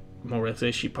probably more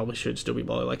realistic. She probably should still be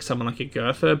below like someone like a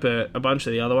Gertha, but a bunch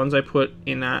of the other ones I put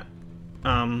in that.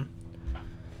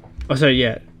 So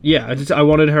yeah. I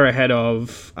wanted her ahead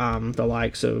of the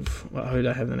likes of who did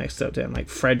I have the next step down, like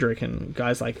Frederick and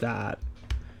guys like that.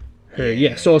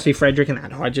 Who Saucy Frederick and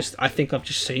that. I think I've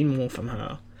just seen more from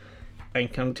her in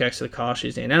context of the car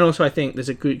she's in, and also I think there's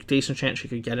a decent chance she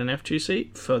could get an F2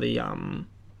 seat for the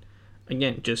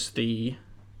again just the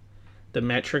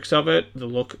metrics of it, the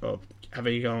look of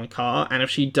having a going car, and if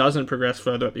she doesn't progress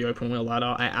further up the open wheel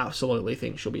ladder, I absolutely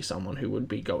think she'll be someone who would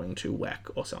be going to WEC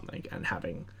or something and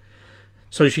having.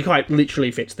 So she quite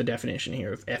literally fits the definition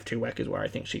here of F2 WEC is where I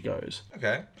think she goes.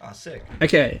 Okay. Sick.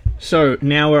 Okay, so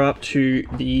now we're up to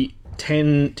the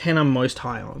 10 I'm most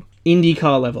high on.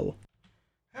 IndyCar level.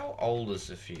 How old is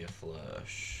Sophia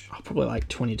Flörsch? Oh, probably like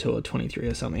 22 or 23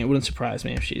 or something. It wouldn't surprise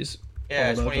me if she's...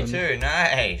 Yeah, 22.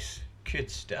 Nice. Good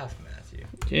stuff, Matthew.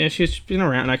 Yeah, she's been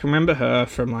around. I can remember her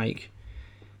from like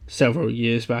several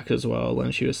years back as well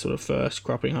when she was sort of first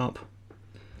cropping up.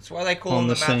 That's why they call him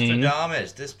the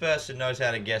Mastradamus. This person knows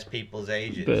how to guess people's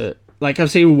ages. But, like,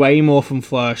 I've seen way more from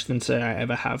Flörsch than, say, I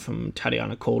ever have from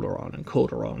Tatiana Calderon. And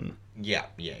Calderon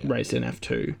raced in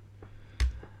F2.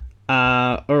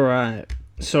 Alright.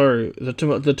 So,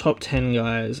 the top 10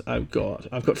 guys I've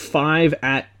got 5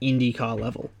 at IndyCar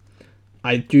level.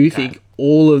 I do think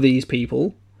all of these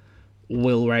people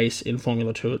will race in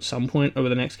Formula 2 at some point over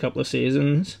the next couple of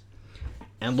seasons.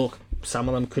 And look, some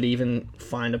of them could even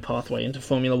find a pathway into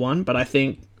Formula 1, but I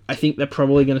think they're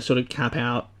probably going to sort of cap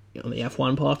out on the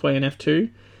F1 pathway in F2,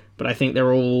 but I think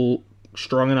they're all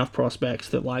strong enough prospects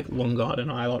that, like Lundgaard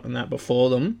and Eilert and that before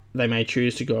them, they may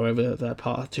choose to go over that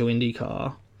path to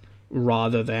IndyCar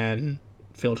rather than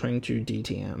filtering to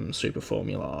DTM, Super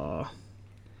Formula,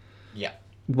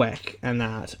 WEC, and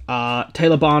that.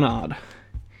 Taylor Barnard.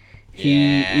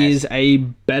 He is a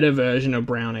better version of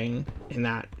Browning in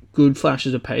that good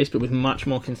flashes of pace, but with much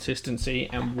more consistency,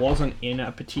 and wasn't in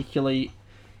a particularly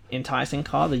enticing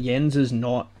car. The Jens is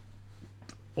not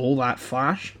all that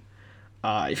flash.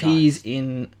 If he's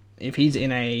in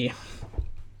a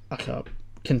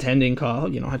contending car,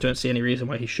 I don't see any reason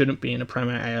why he shouldn't be in a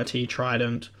Premier ART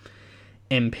Trident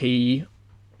MP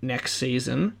next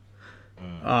season.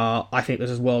 I think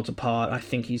this is worlds apart. I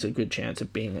think he's a good chance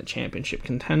of being a championship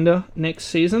contender next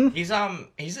season. He's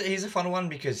a fun one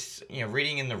because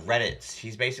reading in the Reddits,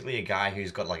 he's basically a guy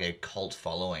who's got like a cult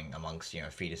following amongst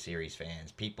feeder series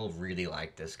fans. People really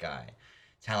like this guy,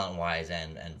 talent wise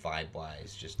and vibe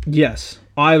wise. Yes,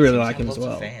 I really like him as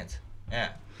well. Fans.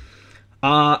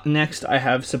 Yeah. Next I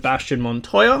have Sebastian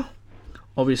Montoya,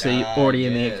 obviously already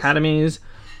in the academies.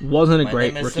 Wasn't a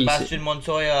great rookie. Sebastian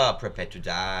Montoya, prepare to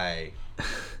die.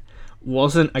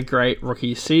 Wasn't a great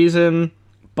rookie season,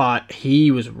 but he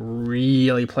was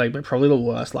really plagued by probably the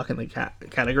worst luck in the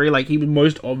category. Like, he was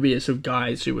most obvious of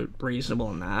guys who were reasonable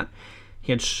in that.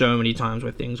 He had so many times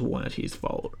where things weren't his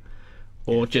fault,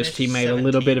 or just he made 17th. a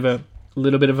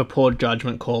little bit of a poor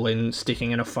judgment call in sticking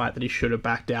in a fight that he should have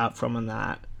backed out from, and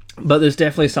that. But there's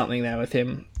definitely something there with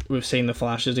him. We've seen the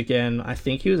flashes again. I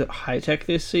think he was at High Tech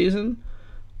this season.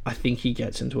 I think he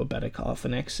gets into a better car for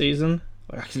next season.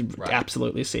 I can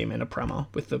absolutely see him in a Prema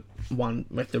with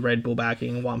the Red Bull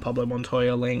backing, Juan Pablo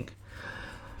Montoya link.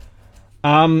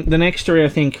 The next 3 I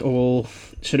think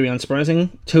should be unsurprising.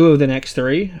 2 of the next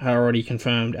 3 are already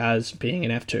confirmed as being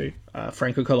in F2.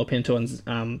 Franco Colapinto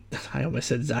and I almost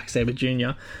said Zack Sabre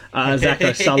Jr. Zach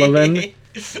O'Sullivan.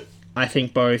 I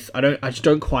think both. I just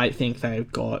don't quite think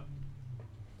they've got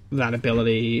that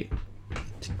ability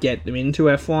to get them into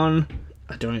F1.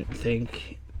 I don't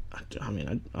think.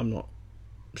 I'm not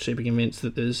super convinced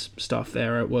that there's stuff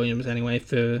there at Williams anyway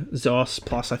for Zos.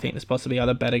 Plus, I think there's possibly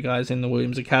other better guys in the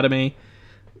Williams Academy,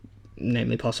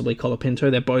 namely possibly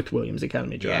Colapinto. They're both Williams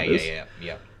Academy drivers.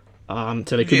 Yeah.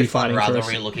 So they could be fighting for us.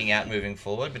 We're looking at moving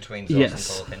forward between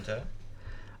Zos and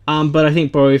Colapinto. But I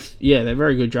think both, they're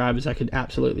very good drivers. I could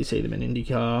absolutely see them in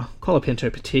IndyCar.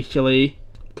 Colapinto particularly,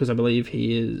 because I believe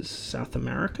he is South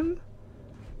American?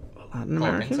 Or Latin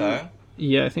American? Colapinto?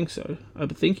 Yeah, I think so. I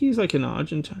think he's like an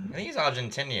Argentine. I think he's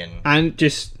Argentinian. And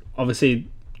just, obviously,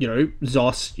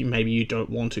 Zos, maybe you don't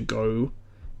want to go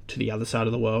to the other side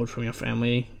of the world from your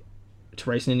family to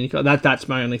race in IndyCar. That's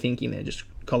my only thinking there. Just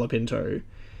Colapinto,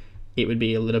 it would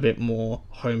be a little bit more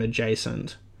home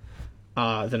adjacent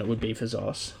than it would be for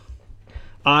Zos.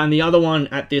 And the other one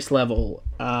at this level,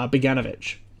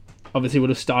 Beganovic, obviously would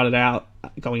have started out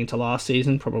going into last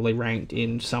season, probably ranked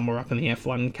in somewhere up in the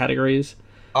F1 categories.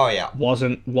 Oh yeah.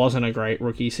 Wasn't a great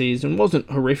rookie season. Wasn't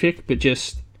horrific, but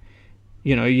just,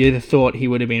 you'd have thought he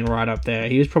would have been right up there.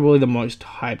 He was probably the most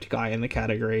hyped guy in the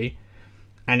category,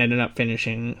 and ended up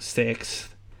finishing 6th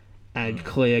and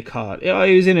clear cut. Yeah,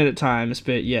 he was in it at times,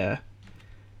 but yeah,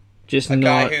 just a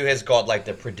not... guy who has got like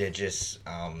the prodigious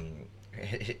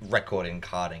record in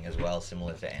karting as well,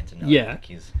 similar to Antonelli. Yeah, like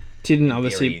he's didn't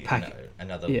obviously theory, pack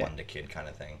another wonder kid kind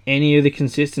of thing. any of the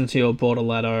consistency or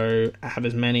Bortoletto, have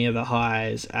as many of the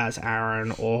highs as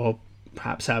Aaron, or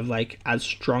perhaps have like as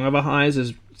strong of a highs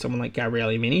as someone like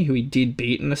Gabriele Mini, who he did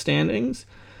beat in the standings.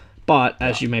 But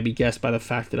as you maybe guessed by the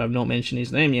fact that I've not mentioned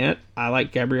his name yet, I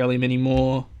like Gabriele Mini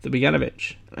more than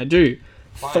Beganovic. I do.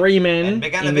 Fine. 3 men. And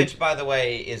Beganovic, by the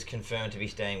way, is confirmed to be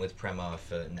staying with Prema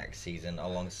for next season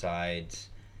alongside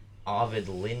Arvid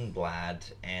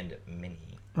Lindblad and Mini.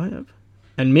 I have.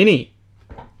 And Mini.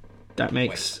 That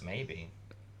makes... Wait, maybe.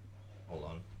 Hold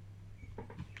on.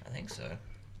 I think so.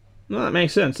 No, that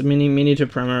makes sense. Mini to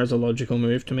Prema is a logical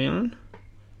move to me on.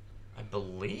 I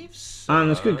believe so.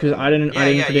 That's good, because I didn't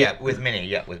predict... with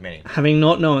Mini. Having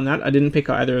not known that, I didn't pick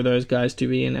either of those guys to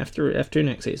be in F2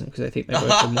 next season, because I think they both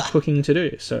have more cooking to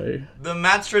do, so... The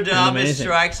Matstradamus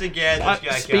strikes again.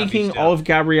 Speaking of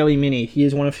Gabriele Mini, he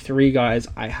is one of 3 guys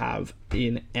I have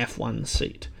in F1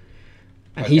 seat.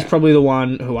 And he's probably the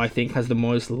one who I think has the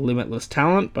most limitless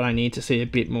talent, but I need to see a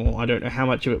bit more. I don't know how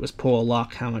much of it was poor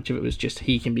luck, how much of it was just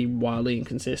he can be wildly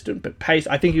inconsistent, but pace,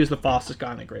 I think he was the fastest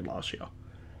guy in the grid last year.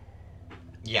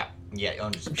 Yeah,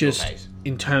 on just pace.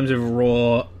 In terms of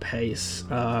raw pace.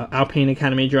 Alpine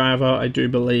Academy driver, I do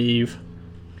believe.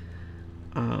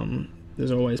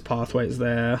 There's always pathways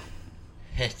there.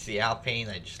 It's the Alpine,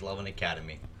 they just love an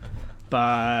academy.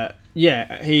 But,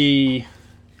 yeah, he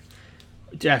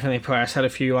definitely pressed. Had a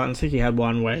few ones. I think he had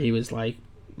one where he was, like,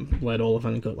 led all of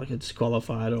them, got, like, a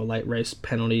disqualified or late race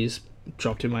penalties,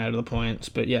 dropped him out of the points.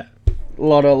 But, yeah, a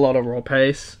lot of raw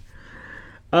pace.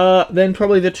 Then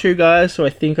probably the 2 guys who I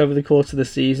think over the course of the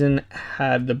season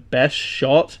had the best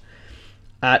shot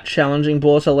at challenging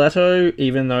Bortoletto,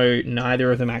 even though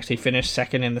neither of them actually finished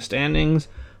second in the standings.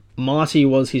 Marty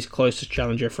was his closest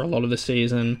challenger for a lot of the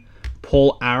season.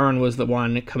 Paul Aaron was the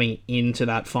one coming into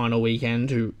that final weekend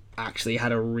who actually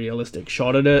had a realistic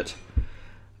shot at it.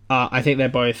 I think they're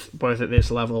both at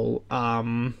this level.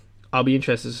 I'll be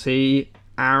interested to see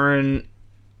Aaron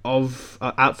of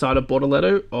outside of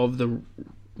Bortoletto, of the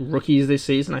rookies this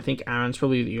season. I think Aaron's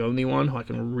probably the only one who I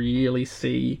can really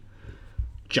see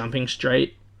jumping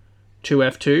straight to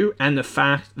F2, and the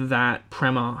fact that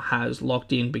Prema has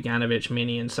locked in Beganovic,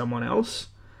 Mini, and someone else,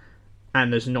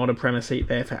 and there's not a Prema seat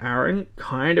there for Aaron,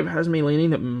 kind of has me leaning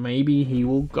that maybe he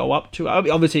will go up to...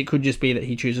 Obviously, it could just be that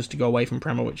he chooses to go away from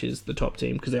Prema, which is the top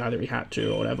team, because either he had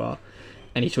to or whatever,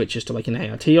 and he switches to like an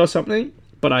ART or something,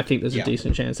 but I think there's a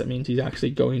decent chance that means he's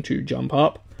actually going to jump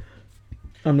up.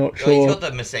 I'm not sure. Well, he's got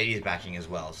the Mercedes backing as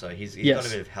well, so he's got a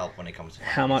bit of help when it comes to...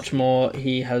 How much more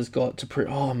he has got to prove...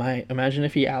 Oh, mate, imagine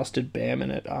if he ousted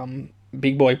Behrman at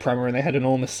Big Boy Prema and they had an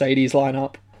all Mercedes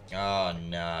lineup. Oh,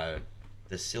 no.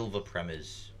 The silver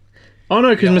Premas. Oh, no,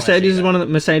 because Mercedes is one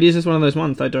of those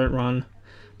ones they don't run.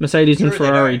 Mercedes and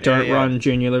Ferrari don't run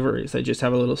junior liveries. They just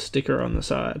have a little sticker on the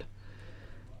side.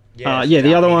 Yeah,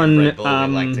 the other one... Red Bull, they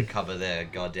like to cover their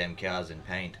goddamn cars in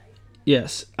paint.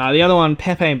 Yes. The other one,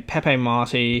 Pepe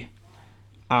Marti.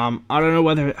 I don't know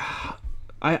whether...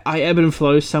 I ebb and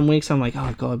flow. Some weeks I'm like,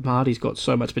 oh god, Marty's got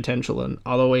so much potential, and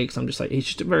other weeks I'm just like, he's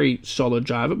just a very solid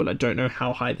driver, but I don't know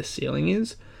how high the ceiling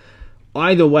is.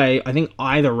 Either way, I think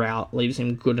either route leaves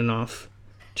him good enough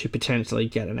to potentially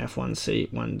get an F1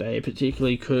 seat one day,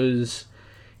 particularly because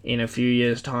in a few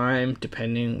years' time,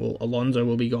 Alonso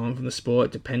will be gone from the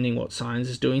sport, depending what Sainz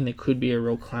is doing, there could be a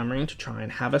real clamouring to try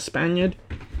and have a Spaniard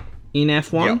in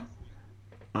F1. Yep.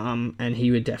 And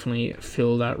he would definitely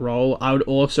fill that role. I would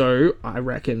also, I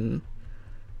reckon,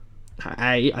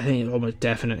 I think it's almost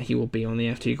definite he will be on the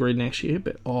F2 grid next year,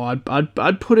 but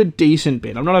I'd put a decent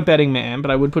bit. I'm not a betting man,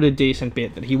 but I would put a decent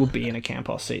bit that he will be in a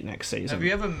Campos seat next season. Have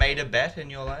you ever made a bet in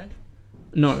your life?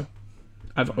 No.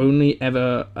 I've only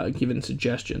ever given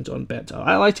suggestions on bets.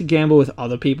 I like to gamble with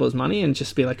other people's money and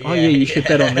just be like, you should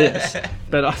bet on this.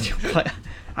 But I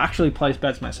actually place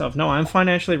bets myself. No, I'm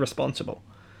financially responsible.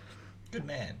 Good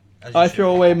man. I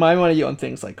throw away my money on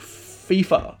things like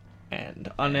FIFA and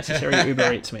unnecessary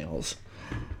Uber Eats meals.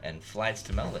 And flights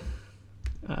to Melbourne.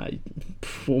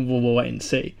 We'll wait and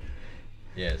see.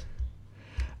 Yes.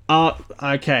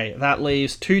 Okay, that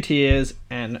leaves 2 tiers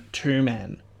and 2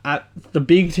 men. At the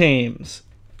big teams,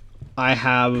 I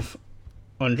have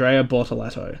Andrea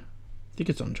Bortoletto. I think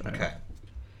it's Andrea.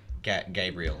 Okay.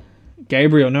 Gabriel.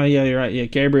 No, yeah, you're right. Yeah,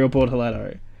 Gabriel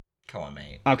Bortoletto. Come on,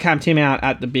 mate. I've capped him out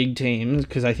at the big teams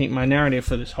because I think my narrative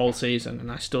for this whole season,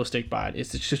 and I still stick by it,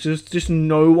 is it's just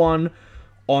no one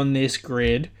on this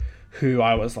grid who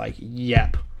I was like,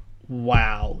 yep,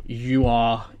 wow, you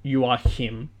are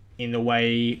him, in the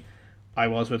way I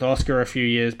was with Oscar a few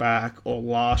years back, or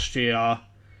last year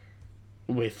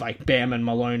with like Bam and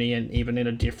Maloney, and even in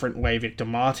a different way Victor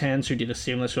Martens, who did a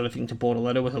similar sort of thing to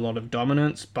Bortoleto with a lot of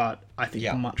dominance, but I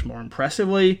think much more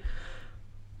impressively.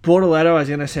 Bortoleto, as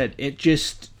Anna said, it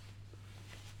just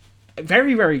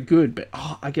very, very good, but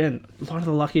again, a lot of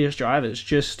the luckiest drivers.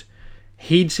 Just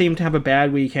he'd seem to have a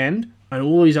bad weekend, and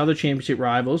all his other championship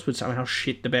rivals would somehow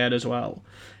shit the bed as well.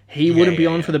 He wouldn't be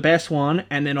on for the best one,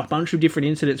 and then a bunch of different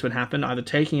incidents would happen, either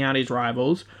taking out his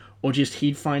rivals, or just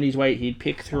he'd find his way, he'd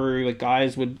pick through, the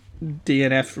guys would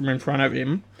DNF from in front of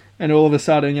him, and all of a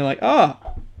sudden you're like,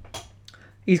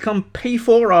 he's come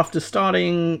P4 after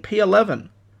starting P11.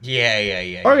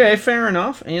 Yeah. Okay, fair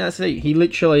enough. And that's it. He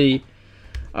literally,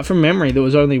 from memory, there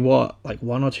was only,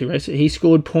 one or two races. He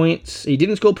scored points. He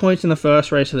didn't score points in the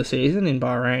first race of the season in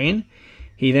Bahrain.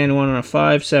 He then went on a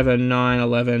 5, 7, 9,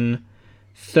 11,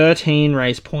 13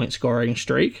 race point scoring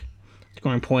streak,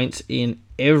 scoring points in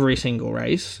every single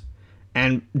race,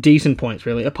 and decent points,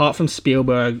 really. Apart from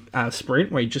Spielberg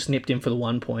sprint, where he just nipped in for the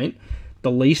 1 point,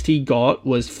 the least he got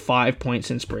was 5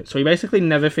 points in sprint. So he basically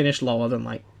never finished lower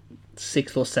than,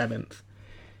 6th or 7th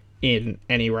in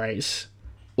any race,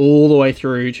 all the way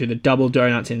through to the double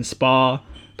donuts in Spa.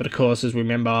 But of course, as we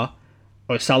remember,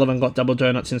 O'Sullivan got double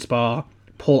donuts in Spa.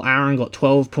 Paul Aaron got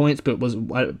 12 points, but was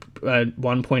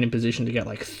 1 point in position to get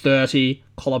 30.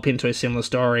 Colapinto, similar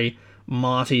story.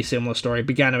 Marty, similar story.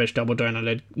 Bogdanovic double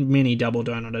donutted. Mini double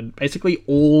donutted. Basically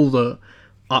all the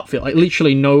upfield,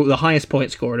 literally the highest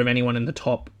point scorer of anyone in the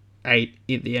top 8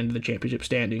 at the end of the championship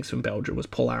standings from Belgium was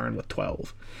Paul Aaron with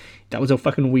 12. That was a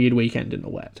fucking weird weekend in the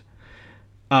wet.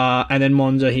 And then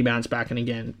Monza, he bounced back and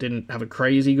again didn't have a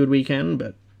crazy good weekend,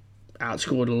 but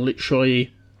outscored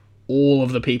literally all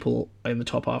of the people in the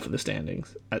top half of the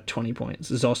standings at 20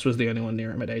 points. Zost was the only one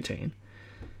near him at 18.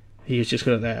 He was just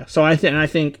good there. So I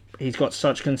think he's got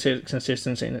such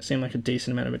consistency, and it seemed like a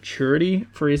decent amount of maturity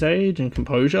for his age and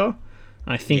composure.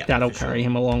 I think that'll carry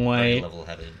him a long way. Very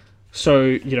level-headed.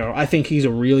 So, I think he's a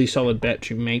really solid bet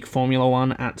to make Formula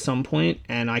One at some point,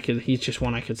 and he's just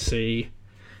one I could see,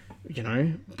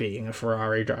 being a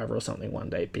Ferrari driver or something one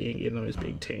day, being in those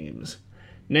big teams.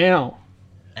 Now...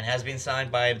 And has been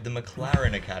signed by the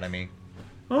McLaren Academy.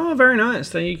 Oh, very nice.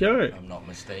 There you go. I'm not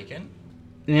mistaken.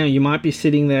 Now, you might be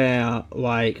sitting there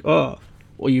well,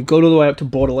 you've got all the way up to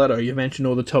Bortoleto. You mentioned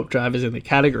all the top drivers in the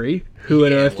category. Who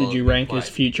on earth did you rank as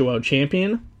future world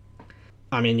champion?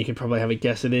 I mean, you could probably have a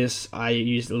guess of this. I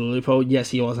used a loophole.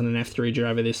 Yes, he wasn't an F3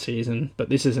 driver this season, but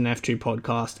this is an F2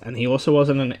 podcast, and he also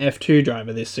wasn't an F2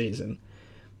 driver this season.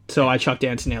 So I chucked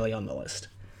Antonelli on the list.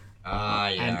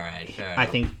 Alright, fair enough. I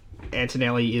think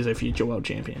Antonelli is a future world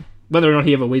champion. Whether or not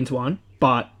he ever wins one,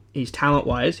 but he's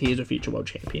talent-wise, he is a future world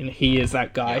champion. He is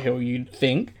that guy who you'd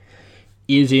think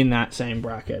is in that same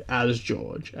bracket as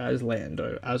George, as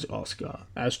Lando, as Oscar,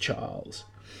 as Charles,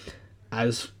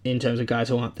 as, in terms of guys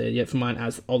who aren't there yet for mine,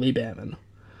 as Ollie Behrman.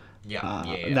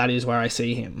 That is where I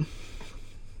see him.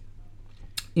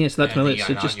 So that's my list.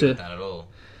 So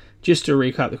just to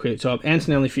recap the quick top,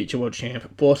 Antonelli, future world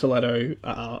champ.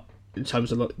 Bortoleto, in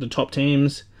terms of the top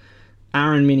teams.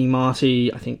 Aaron, Mini,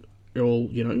 Marty, I think are all,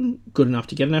 good enough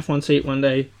to get an F1 seat one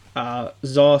day.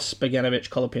 Zos, Bogdanovic,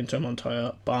 Colapinto,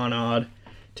 Montoya, Barnard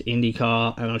to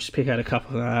IndyCar, and I'll just pick out a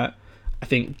couple of that. I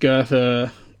think Goethe,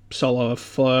 Solo,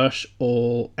 Flörsch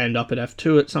all end up at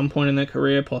F2 at some point in their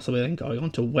career, possibly then going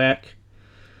on to WEC.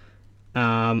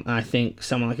 I think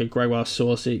someone like a Gregoire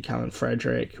Saucy, Callan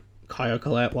Frederick, Kaio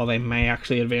Colette, while they may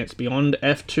actually advance beyond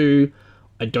F2,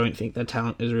 I don't think their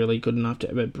talent is really good enough to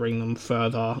ever bring them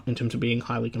further in terms of being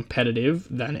highly competitive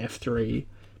than F3,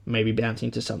 maybe bouncing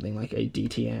to something like a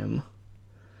DTM.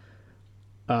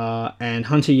 And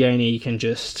Hunter Yaney can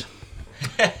just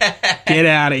get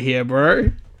out of here,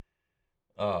 bro.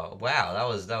 Oh, wow,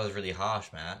 that was really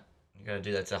harsh, Matt. You gotta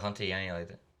do that to Hunter Yaney like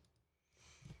that.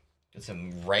 Get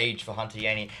some rage for Hunter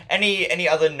Yaney. Any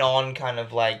other non kind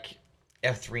of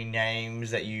F3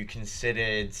 names that you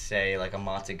considered, say, like a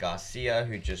Marta Garcia,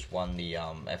 who just won the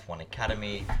F1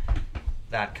 Academy,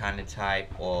 that kind of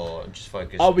type, or just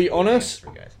focus... I'll be honest,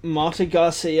 Marta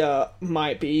Garcia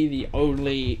might be the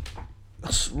only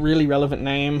really relevant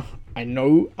name I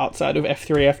know outside of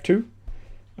F3, F2,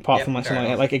 apart from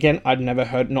something like again, I'd never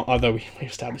heard, not although we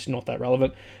established not that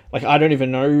relevant, I don't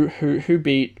even know who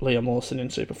beat Liam Lawson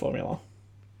in Super Formula.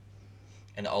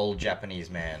 An old Japanese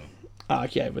man.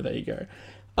 Okay, but there you go.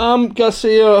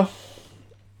 Garcia,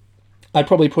 I'd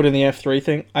probably put in the F3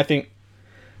 thing. I think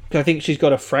she's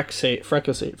got a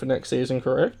Frecker seat for next season,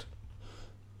 correct?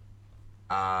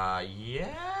 Yeah.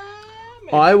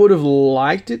 Maybe. I would have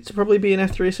liked it to probably be an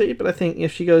F3 seat, but I think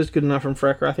if she goes good enough from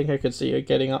Frecker, I think I could see her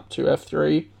getting up to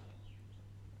F3.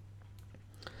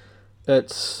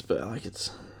 It's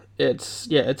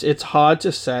hard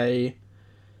to say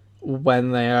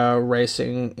when they are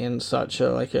racing in such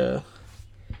a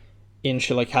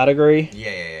insular category.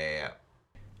 Yeah.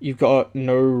 You've got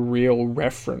no real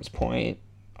reference point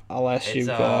unless you've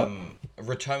got...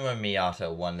 Ritomo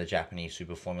Miyata won the Japanese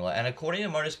Super Formula, and according to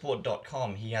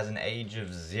motorsport.com, he has an age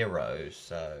of 0,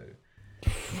 so...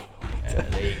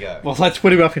 there you go. Well, let's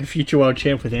put him up in future world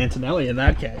champ with Antonelli in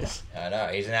that case. I know,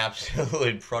 he's an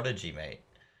absolute prodigy, mate.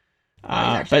 He's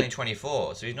actually only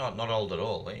 24, so he's not old at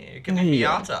all. It could be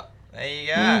Miyata. There you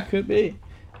go. Yeah, could be.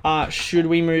 Should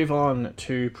we move on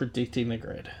to predicting the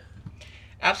grid?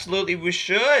 Absolutely, we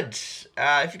should.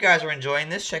 If you guys are enjoying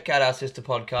this, check out our sister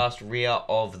podcast, Rear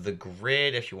of the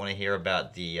Grid, if you want to hear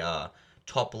about the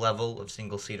top level of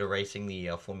single-seater racing,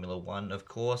 the Formula 1, of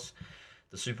course,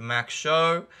 the Supermax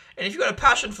show. And if you've got a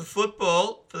passion for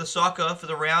football, for the soccer, for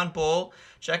the round ball,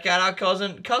 check out our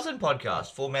cousin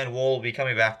podcast, Four Man Wall, will be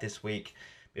coming back this week.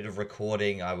 Bit of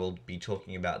recording. I will be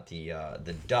talking about the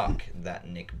duck that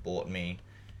Nick bought me.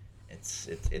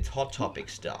 It's hot topic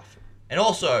stuff. And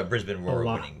also Brisbane Roar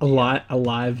winning. A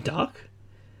live duck?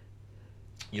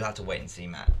 You'll have to wait and see,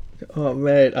 Matt. Oh,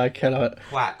 mate, I cannot.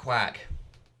 Quack, quack.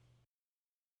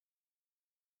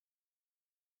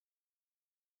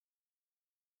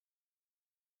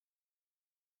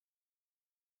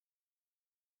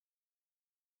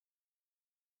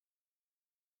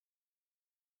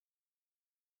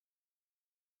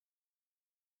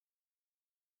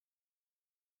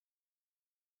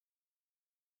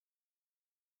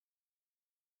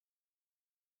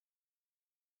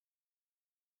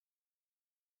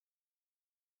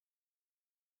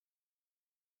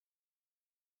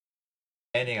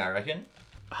 Standing, I reckon.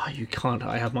 Oh, you can't.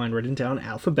 I have mine written down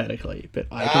alphabetically, but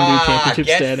I can do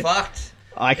championship standing. Fucked.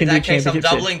 I can In do that case,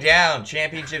 championship I'm doubling down.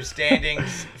 Championship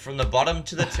standings from the bottom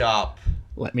to the top.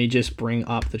 Let me just bring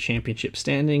up the championship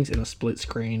standings in a split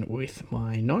screen with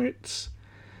my notes.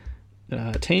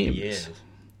 Teams. Yes.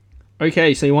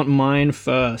 Okay, so you want mine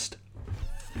first.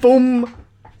 Boom!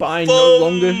 No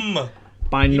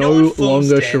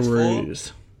longer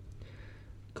Charoos.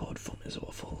 God, FUM is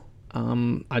awful.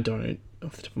 I don't,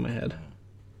 off the top of my head.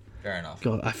 Fair enough.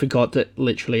 God, I forgot that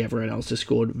literally everyone else has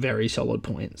scored very solid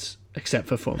points, except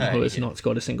for FUM, who has not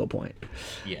scored a single point.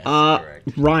 Yes,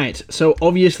 correct. Right, so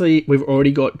obviously we've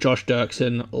already got Josh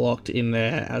Dirksen locked in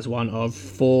there as one of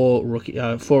four rookies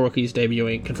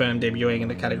confirmed debuting in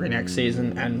the category next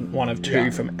season, and one of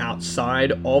two from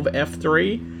outside of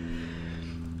F3.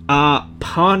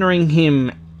 Partnering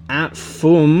him at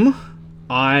FUM,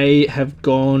 I have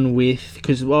gone with...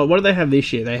 Because, well, what did they have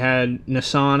this year? They had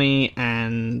Nasani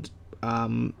and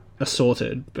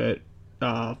Assorted, but...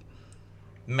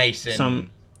 Mason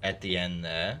at the end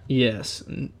there. Yes,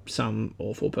 and some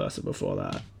awful person before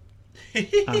that.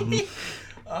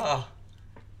 Oh,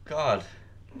 God.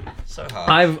 So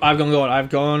hard. I've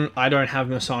gone. I don't have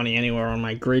Masani anywhere on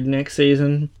my grid next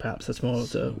season. Perhaps that's more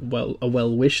of a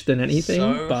well wish than anything.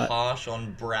 So but harsh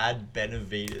on Brad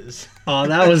Benavides. Oh,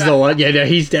 that was the one. Yeah, no,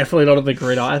 he's definitely not on the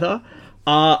grid either.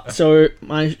 So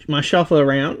my shuffle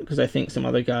around, because I think some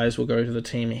other guys will go to the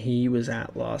team he was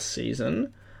at last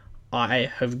season.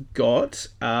 I have got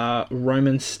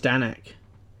Roman Stanek.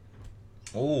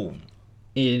 Oh.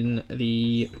 In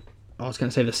the... I was going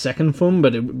to say the second FUM,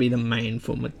 but it would be the main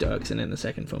FUM with Dirksen in the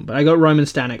second FUM. But I got Roman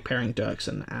Stanek pairing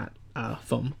Dirksen at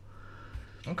FUM.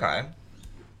 Okay.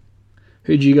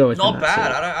 Who'd you go with? Not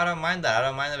bad. I don't mind that. I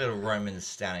don't mind a little Roman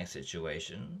Stanek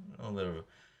situation. A little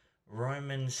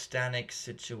Roman Stanek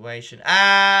situation.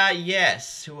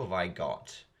 Yes. Who have I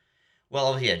got? Well,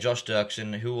 obviously, Josh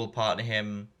Dirksen. Who will partner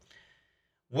him?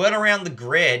 Word around the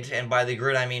grid, and by the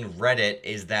grid I mean Reddit,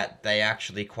 is that they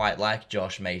actually quite like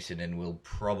Josh Mason and will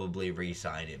probably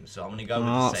re-sign him. So I'm going to go with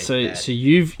the safe bet. So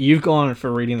you've gone for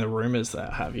reading the rumours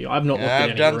there, have you? I've not looked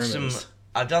at any rumours.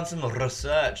 I've done some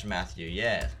research, Matthew,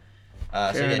 yeah.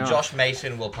 Josh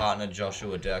Mason will partner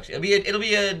Joshua Dirksen. It'll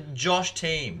be a Josh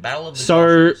team. Battle of the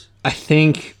Joshes. I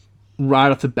think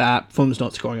right off the bat, FUM's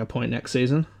not scoring a point next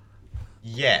season.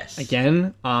 Yes.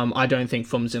 Again, I don't think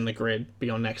FUM's in the grid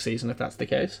beyond next season if that's the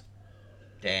case.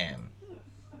 Damn.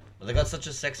 Well, they got such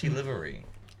a sexy livery.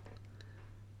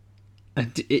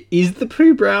 Is the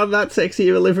Pooh Brown that sexy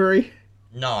of a livery?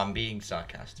 No, I'm being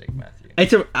sarcastic, Matthew.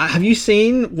 Have you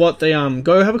seen what the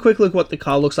go have a quick look what the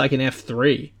car looks like in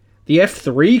F3? The The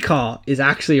F3 car is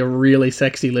actually a really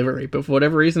sexy livery, but for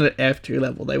whatever reason at F2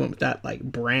 level, they went with that, like,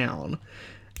 brown.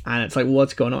 And it's like,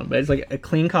 what's going on? But it's like a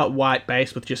clean-cut white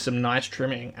base with just some nice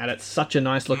trimming, and it's such a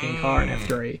nice-looking car in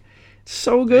F3. It's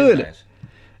so good. Nice.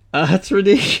 That's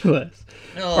ridiculous.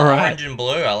 All right. Orange and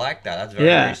blue, I like that. That's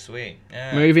very sweet.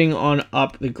 Yeah. Moving on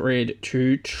up the grid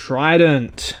to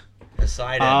Trident.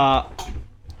 Poseidon.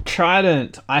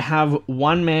 Trident. I have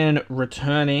one man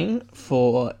returning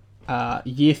for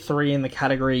year 3 in the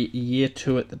category, year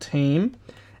 2 at the team.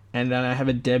 And then I have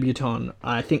a debutant.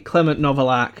 I think Clement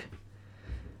Novalak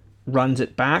runs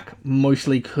it back,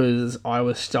 mostly because I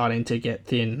was starting to get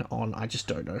thin on, I just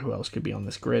don't know who else could be on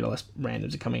this grid, unless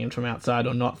randoms are coming in from outside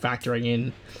or not factoring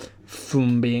in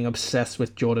from being obsessed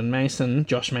with Josh Mason.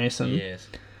 Yes.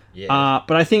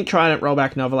 But I think Trident roll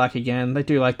back Novalak again. They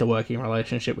do like the working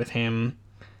relationship with him.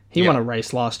 He won a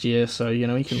race last year, so,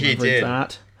 he can leverage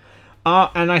that.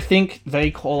 And I think they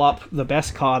call up the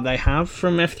best card they have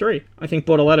from F3. I think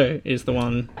Bortoletto is the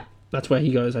one. That's where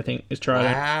he goes, I think, is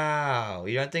Trident. Wow.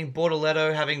 You don't think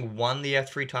Bortoletto, having won the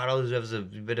F3 title, deserves a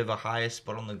bit of a higher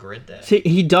spot on the grid there? See,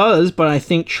 he does, but I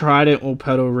think Trident will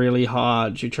pedal really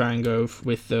hard to try and go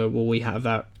with will we have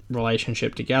that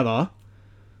relationship together?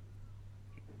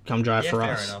 Come drive for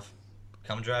us. Fair enough.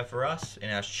 Come drive for us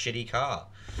in our shitty car.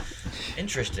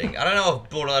 Interesting. I don't know if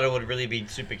Bortoletto would really be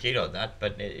super keen on that,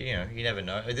 but you never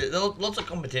know. There's lots of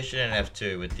competition in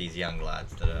F2 with these young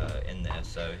lads that are in there,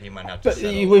 so he might have to. But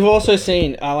we've also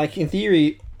seen, like in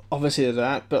theory, obviously there's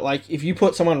that. But like, if you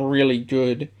put someone really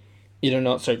good in a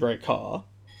not so great car,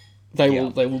 they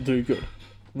will do good.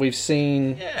 We've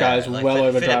seen guys like well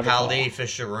over drive a car. Fittipaldi for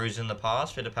Charouz in the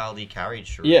past. Fittipaldi carried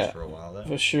Charouz for a while there.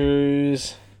 For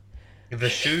shoes. The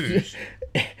shoes.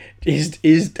 Has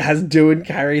Doohan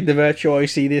carried the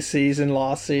Virtuosi this season,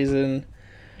 last season?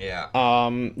 Yeah.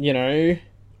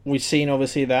 We've seen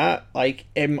obviously that. Like,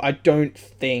 I don't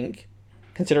think,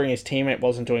 considering his teammate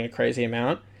wasn't doing a crazy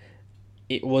amount,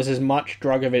 it was as much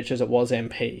Dragovic as it was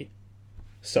MP.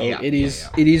 So it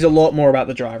is a lot more about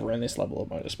the driver in this level of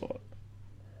motorsport.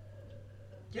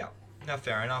 Yeah. No,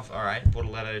 fair enough. All right.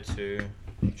 Bortoletto to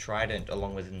Trident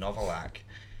along with Novalak.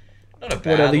 Not a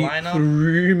bad lineup. What are the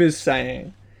rumours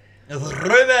saying? The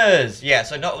rumours! Yeah,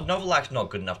 so Novalak's not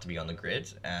good enough to be on the grid.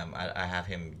 I have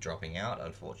him dropping out,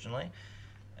 unfortunately.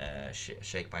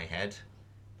 Shake my head.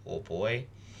 Poor boy.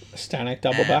 Stanek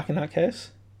double back in that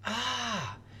case?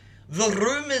 The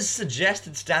rumours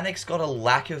suggested Stanek's got a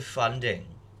lack of funding.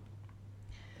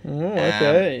 Oh,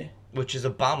 okay. Which is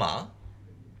a bummer.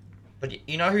 But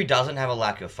you know who doesn't have a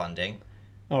lack of funding?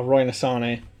 Oh, Roy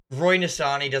Nassani. Roy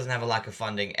Nassani doesn't have a lack of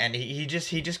funding, and he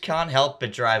just can't help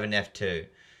but drive an F2.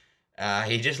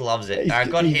 He just loves it. He's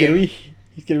gonna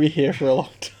be here for a long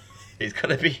time. He's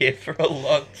gonna be here for a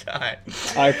long time.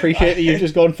 I appreciate that you've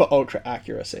just gone for ultra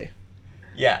accuracy.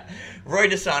 Yeah, Roy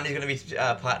Nassani's gonna be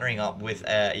partnering up with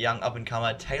a young up and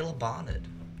comer Taylor Barnard.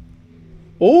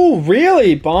 Oh,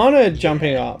 really? Barnard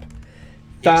jumping up.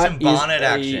 Some Barnard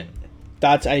action.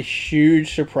 That's a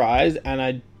huge surprise, and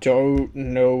I don't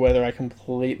know whether I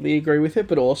completely agree with it,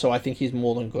 but also I think he's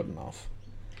more than good enough.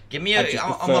 I'm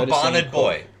a Barnard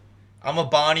boy. I'm a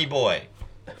Barney boy.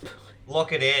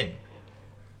 Lock it in.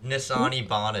 Nassani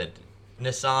Barnard.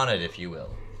 Nassani, if you will.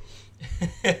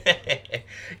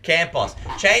 Campos.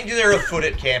 Change their foot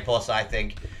at Campos, I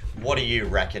think. What do you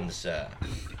reckon, sir?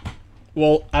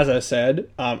 Well, as I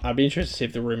said, I'd be interested to see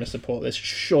if the rumours support this.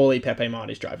 Surely Pepe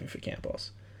Marti's driving for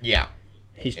Campos. Yeah.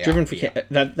 He's driven for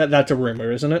that's a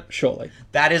rumour, isn't it? Surely.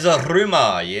 That is a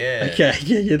rumour, yeah. Okay,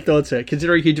 yeah, you thought so.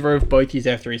 Considering he drove both his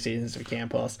F3 seasons for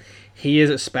Campos, he is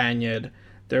a Spaniard.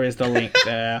 There is the link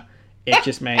there. It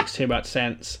just makes too much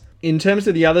sense. In terms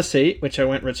of the other seat, which I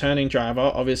went returning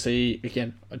driver, obviously,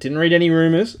 again, I didn't read any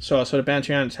rumours, so I was sort of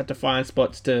bouncing around and just had to find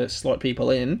spots to slot people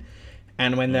in.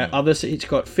 And when the other seats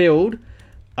got filled,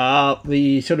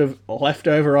 the sort of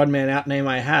leftover odd man out name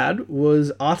I had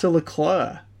was Arthur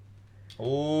Leclerc.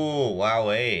 Oh,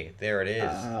 wowee. There it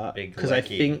is. Big because I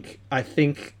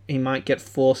think he might get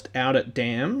forced out at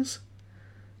Dams.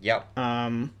 Yep.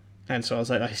 And so I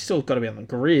was like, he's still got to be on the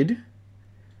grid.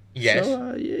 Yes.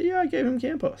 So, I gave him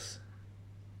Campos.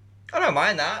 I don't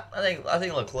mind that. I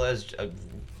think Leclerc's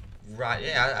right.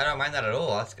 Yeah, I don't mind that at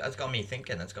all. That's got me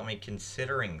thinking. That's got me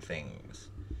considering things.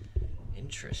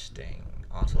 Interesting.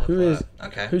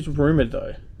 Who's rumoured,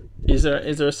 though? Is there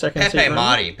a second Pepe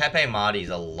Marti. Pepe Marti's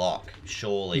a lock.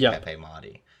 Surely Pepe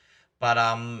Marti. But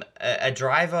a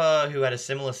driver who had a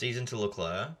similar season to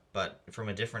Leclerc, but from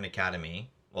a different academy.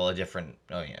 Well,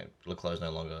 Leclerc's no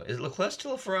longer. Is Leclerc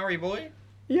still a Ferrari boy?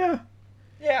 Yeah.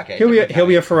 Yeah, okay. He'll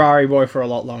be a Ferrari boy for a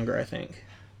lot longer, I think.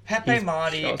 Pepe He's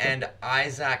Marty shot. and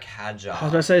Isaac Hadjar. I was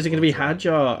about to say, is it going to be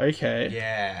Hadjar? Okay.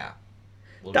 Yeah.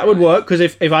 That would work, because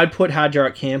if I'd put Hadjar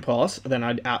at Campos, then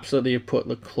I'd absolutely put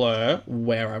Leclerc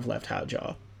where I've left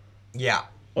Hadjar. Yeah.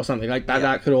 Or something like that.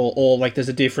 That could all like, there's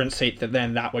a different seat that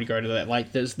then that would go to that.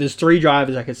 Like, there's 3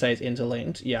 drivers I could say it's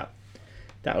interlinked. Yeah.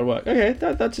 That would work. Okay,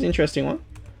 that's an interesting one.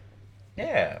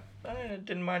 Yeah. I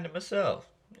didn't mind it myself.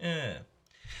 Yeah.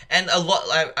 And a lot,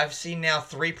 I've seen now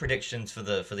 3 predictions for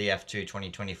the F2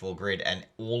 2024 grid, and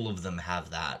all of them have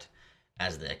that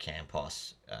as their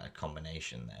Campos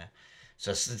combination there.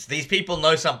 So these people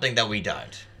know something that we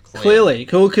don't. Clearly.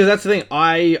 Cool, because that's the thing.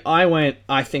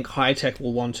 I think High Tech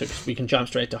will want to, because we can jump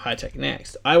straight to High Tech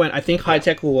next. I think High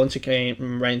Tech will want to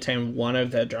maintain one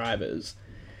of their drivers.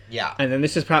 Yeah. And then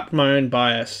this is perhaps my own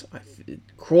bias.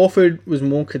 Crawford was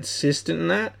more consistent in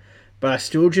that, but I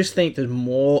still just think there's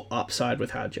more upside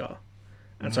with Hadjar.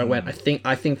 And so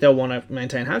I think they'll want to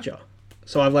maintain Hadjar.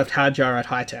 So I've left Hadjar at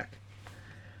High Tech.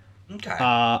 Okay.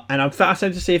 And I'm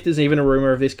fascinated to see if there's even a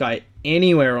rumor of this guy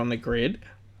anywhere on the grid.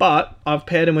 But I've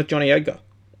paired him with Johnny Edgar.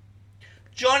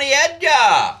 Johnny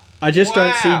Edgar. I just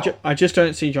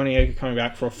don't see Johnny Edgar coming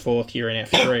back for a 4th year in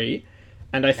F3,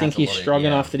 and I think he's strong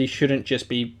enough that he shouldn't just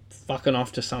be fucking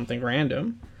off to something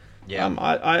random. Yeah.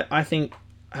 I think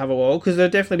have a whirl, because there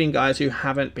have definitely been guys who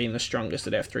haven't been the strongest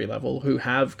at F3 level who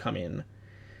have come in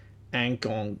and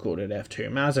gone good at F2.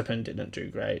 Mazepin didn't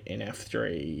do great in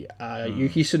F3.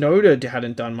 Yuki Tsunoda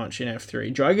hadn't done much in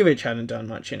F3. Dragovic hadn't done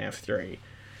much in F3.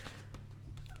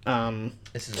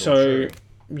 This is so all true.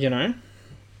 You know,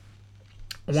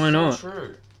 why not?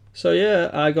 True. So yeah,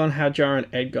 I gone Hadjar and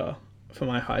Edgar for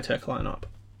my High Tech lineup.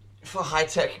 For High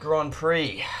Tech Grand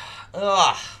Prix,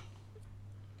 ugh,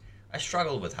 I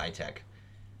struggled with High Tech.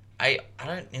 I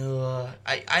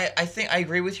think I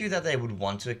agree with you that they would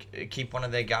want to keep one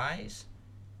of their guys.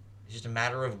 It's just a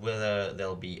matter of whether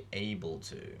they'll be able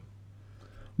to.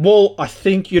 Well, I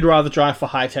think you'd rather drive for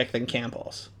High Tech than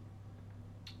Campos.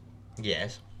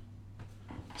 Yes.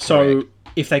 So Correct.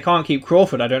 if they can't keep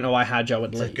Crawford, I don't know why Hadjar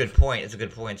would leave. It's a good point. It's a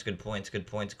good point.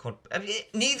 I mean,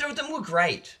 neither of them were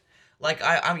great. Like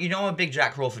I'm a big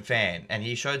Jack Crawford fan, and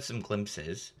he showed some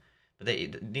glimpses, but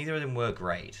neither of them were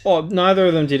great. Well, neither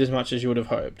of them did as much as you would have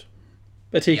hoped,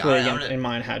 particularly in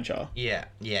mine Hadjar. Yeah.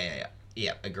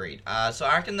 Agreed. So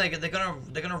I reckon they're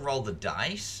gonna roll the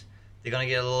dice. They're gonna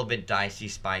get a little bit dicey,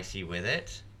 spicy with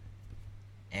it,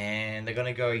 and they're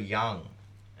gonna go young.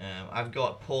 I've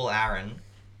got Paul Aaron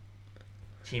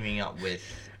teaming up with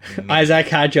Isaac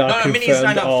Hadjar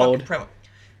confirmed old.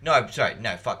 No, sorry,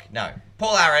 no, fuck, no.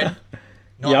 Paul Aaron.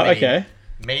 Not Yeah, Mini. okay.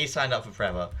 Mini signed up for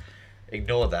Prema.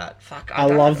 Ignore that. Fuck. I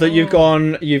love that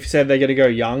you've said they're going to go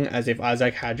young, as if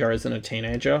Isaac Hadjar isn't a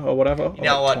teenager or whatever. You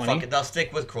know what? Fuck it. They'll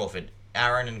stick with Crawford.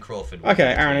 Aaron and Crawford. Okay,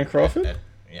 Aaron and Crawford.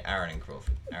 Yeah, Aaron and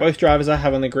Crawford. Both drivers I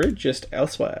have on the grid, just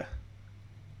elsewhere.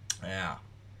 Yeah.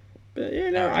 But yeah,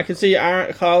 no, I can see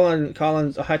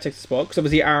Carlin's a high tech spot, because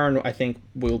obviously Aaron, I think,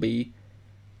 will be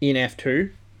in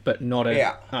F2, but not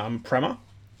at Prema.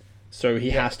 So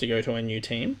he has to go to a new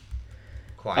team.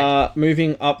 Quite.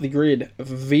 Moving up the grid,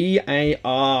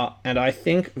 VAR, and I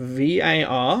think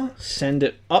VAR send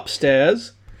it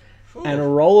upstairs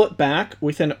and roll it back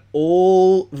with an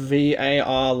all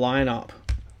VAR lineup.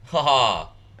 Haha.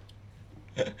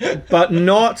 But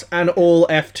not an all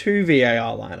F2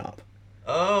 VAR lineup.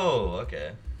 Oh,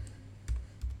 okay.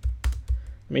 Let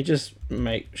me just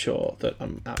make sure that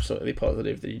I'm absolutely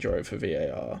positive that he drove for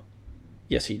VAR.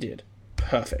 Yes, he did.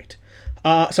 Perfect.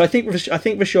 So I think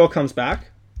Vashore comes back.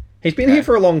 He's been here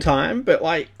for a long time, but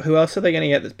like, who else are they going to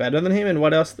get that's better than him? And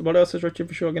what else is Richard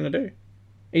Vashore going to do?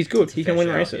 He's good. He can win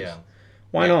races. Yeah.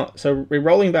 Why not? So we're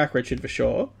rolling back Richard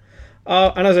Vashore.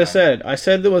 And as I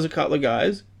said there was a couple of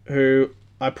guys who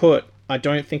I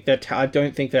don't think their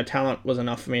talent was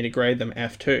enough for me to grade them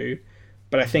F2,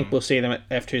 but I think we'll see them at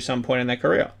F2 some point in their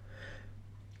career.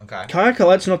 Okay. Kaya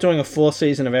Collette's not doing a 4th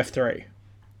season of F3.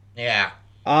 Yeah.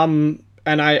 And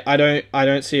I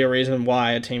don't see a reason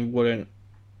why a team wouldn't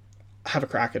have a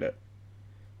crack at it.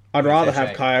 I'd rather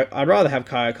have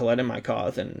Kaya Collette in my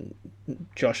car than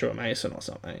Joshua Mason or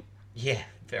something. Yeah.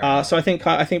 Fair enough. So I think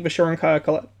Vashore and Kaya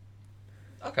Collette.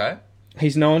 Okay.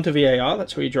 He's known to VAR.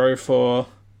 That's who he drove for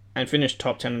and finished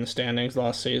top 10 in the standings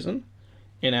last season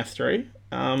in F3.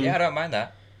 Yeah, I don't mind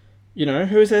that. You know,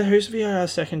 who's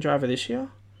VAR's second driver this year?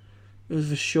 It was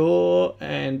Vashore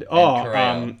and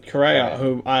Correa,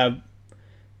 who I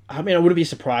wouldn't be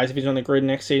surprised if he's on the grid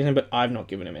next season, but I've not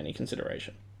given him any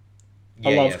consideration.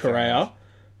 I love Correa,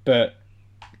 but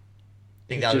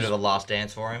think that was a bit of a last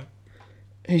dance for him.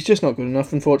 He's just not good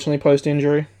enough, unfortunately,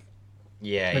 post-injury.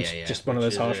 Yeah. It's just one of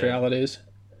those harsh realities.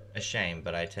 A shame,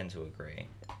 but I tend to agree.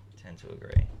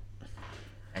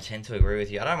 tend to agree.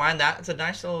 With you. I don't mind that. It's a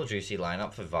nice little juicy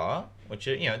lineup for VAR, which,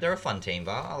 they're a fun team,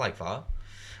 VAR. I like VAR.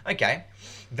 Okay.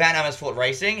 Van Amersfoort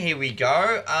Racing, here we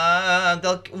go. Oh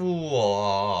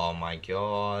my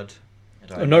god.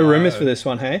 No rumours for this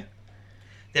one, hey?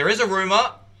 There is a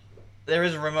rumour.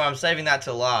 I'm saving that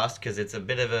to last because it's a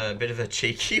bit of a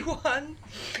cheeky one.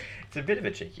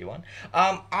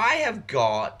 I have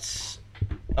got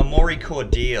Amaury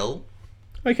Cordial.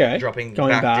 Okay. Dropping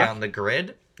Going back down the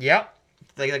grid. Yep.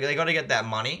 They got to get that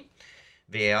money.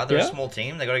 VAR, they're a small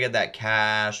team. They got to get that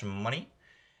cash money.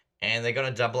 And they're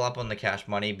going to double up on the cash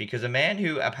money because a man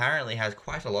who apparently has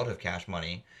quite a lot of cash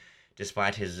money,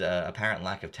 despite his apparent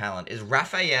lack of talent, is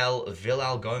Rafael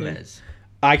Villalgomez.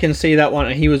 I can see that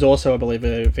one. He was also, I believe,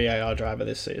 a VAR driver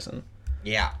this season.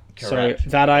 Yeah, correct. So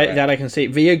that I can see.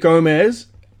 Villalgomez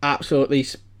absolutely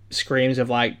screams of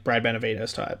like Brad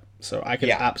Benavides type. So I can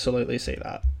absolutely see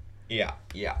that. Yeah.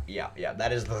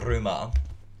 That is the rumor,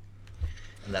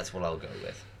 and that's what I'll go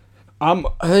with.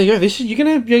 There you go.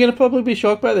 You're gonna probably be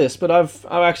shocked by this, but I've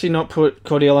actually not put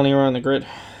Cordial anywhere on the grid.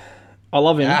 I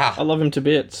love him. I love him to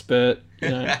bits, but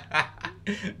good.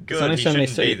 Only so many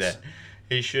seats.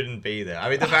 He shouldn't be there. I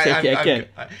mean,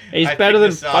 he's better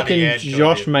than fucking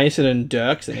Josh Mason and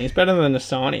Dirksen. He's better than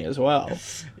Asani as well.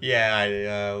 Yeah.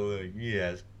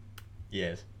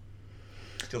 Yes.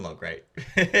 Still not great.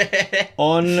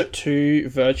 On to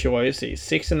Virtuosi.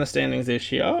 6th in the standings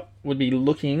this year. Would be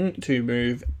looking to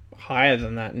move higher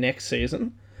than that next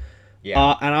season.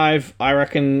 Yeah. And I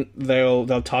reckon they'll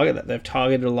target that. They've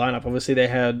targeted a lineup. Obviously, they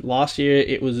had last year.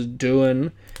 It was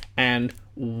Doohan, and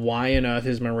why on earth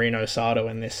is Marino Sato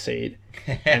in this seed?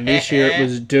 And this year it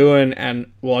was Doohan, and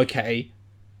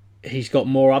he's got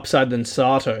more upside than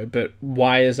Sato, but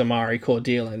why is Amaury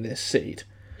Cordial in this seed?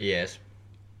 Yes.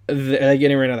 They're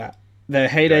getting rid of that. Their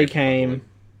heyday came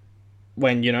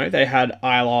when, they had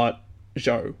Eilert,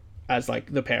 Zhou as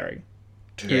like the pairing.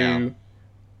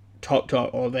 Top,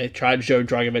 or they tried Zhou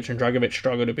Dragovic, and Dragovic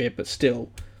struggled a bit, but still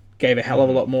gave a hell of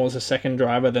a lot more as a second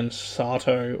driver than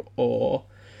Sato or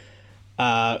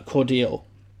Cordial.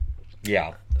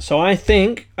 Yeah. So I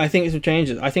think some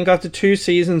changes. I think after 2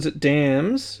 seasons at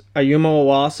Dams, Ayumu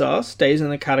Owasa stays in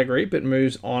the category but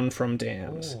moves on from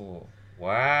Dams. Ooh,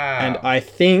 wow. And I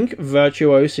think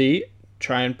Virtuosi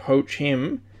try and poach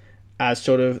him as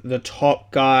sort of the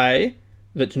top guy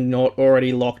that's not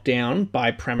already locked down by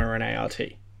Prema and ART.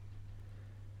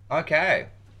 Okay.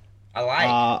 I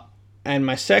like. And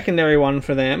my secondary one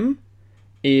for them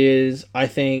is, I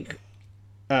think,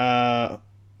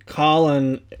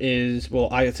 Carlin is... Well,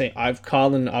 I would say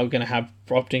Carlin are going to have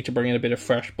opting to bring in a bit of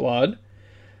fresh blood.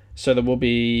 So there will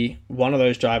be one of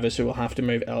those drivers who will have to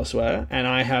move elsewhere. And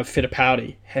I have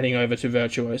Fittipaldi heading over to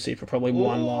Virtuosi for probably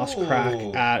one last crack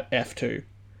at F2.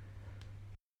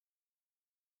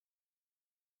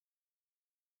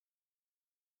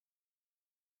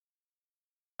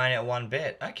 At one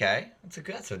bit. Okay,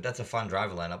 that's a fun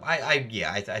driver lineup.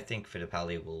 I think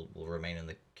Fittipaldi will remain in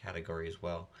the category as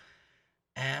well.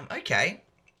 Okay,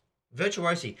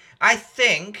 Virtuosi. I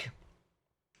think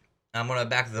I'm gonna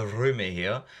back the rumor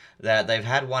here that they've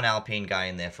had one Alpine guy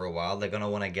in there for a while. They're gonna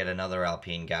want to get another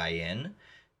Alpine guy in.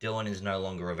 Dylan is no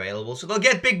longer available, so they'll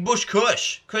get Big Bush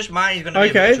Kush. Kush Marnie's gonna be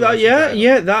a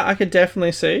driver. That I could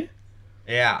definitely see.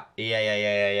 Yeah,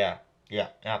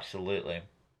 absolutely.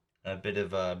 A bit of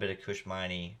Kush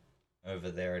Marnie over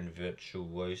there in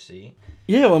Virtuosi.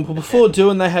 Yeah, well, before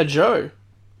doing they had Joe.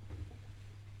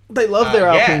 They love their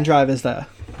Alpine drivers there.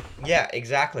 Yeah,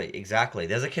 exactly.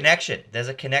 There's a connection.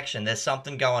 There's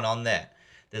something going on there.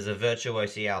 There's a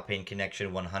Virtuosi Alpine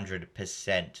connection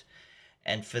 100%.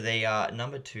 And for the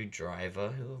number 2 driver,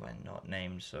 who have I not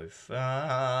named so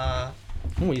far?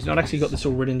 Oh, he's not actually got this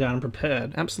all written down and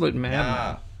prepared. Absolute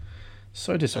madman.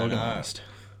 So disorganized.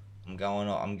 I'm going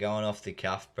off the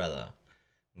cuff, brother.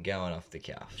 I'm going off the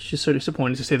cuff. It's just so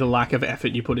disappointing to see the lack of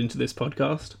effort you put into this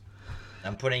podcast.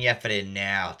 I'm putting effort in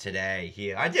now, today,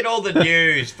 here. I did all the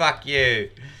news. Fuck you.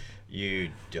 You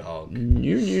dog.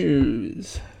 New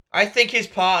news. I think his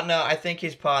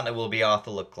partner will be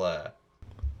Arthur Leclerc.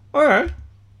 Alright.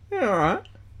 Yeah, alright.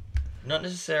 Not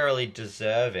necessarily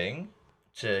deserving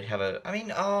to have a... I mean,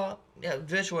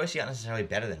 Virtuosi aren't necessarily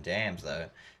better than Dams, though.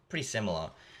 Pretty similar.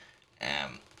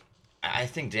 I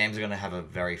think Dams are going to have a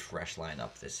very fresh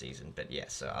lineup this season, but yeah,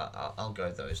 so I'll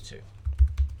go those two.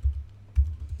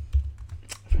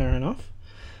 Fair enough.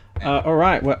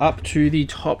 Alright, we're up to the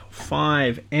top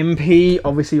 5. MP,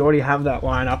 obviously you already have that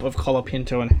lineup of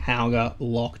Colapinto and Hauger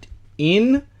locked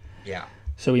in. Yeah.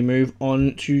 So we move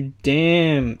on to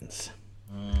Dams,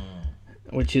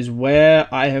 which is where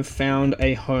I have found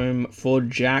a home for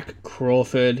Jack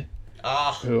Crawford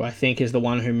Oh, who I think is the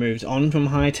one who moves on from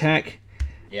high tech.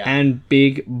 yeah. And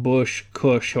Big Bush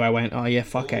Kush, who I went, oh yeah,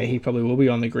 fuck it, he probably will be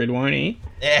on the grid, won't he?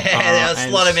 Yeah, I'll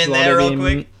slot him in there real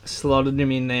quick. Slotted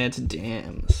him in there to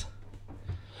dams.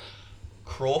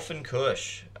 Crawf and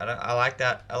Kush. I like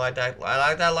that. I like that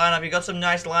lineup. You got some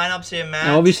nice lineups here, man.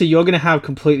 Now, obviously, you're going to have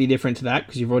completely different to that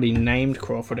because you've already named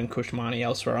Crawford and Kushmani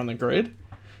elsewhere on the grid.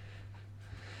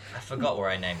 I forgot where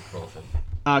I named Crawford.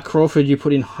 Crawford, you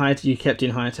kept in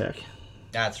high tech.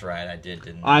 That's right, I did,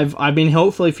 didn't I? I've been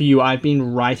helpfully for you. I've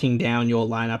been writing down your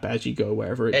lineup as you go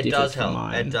wherever it differs does from help.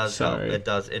 mine. It does help. It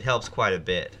does. It helps quite a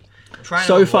bit. I'm trying to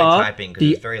So avoid far, typing 'cause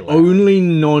the it's very loud. only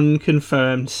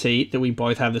non-confirmed seat that we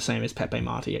both have the same as Pepe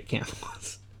Marti at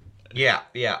Campbell's. Yeah.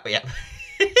 Yeah,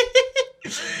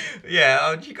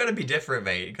 you gotta be different,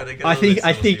 mate. You gotta get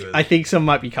I think some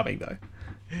might be coming though.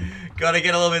 Gotta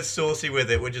get a little bit saucy with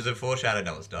it, which is a foreshadow.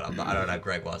 No, it's not. I don't have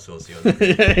Greg White saucy on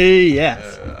the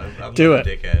Yes. I'm Do not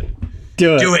it. a dickhead.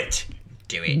 Do it. Do it.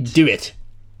 Do it. Do it.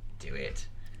 Do it.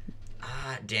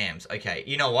 Ah, dams. Okay,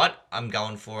 you know what? I'm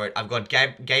going for it. I've got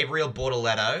Gabriel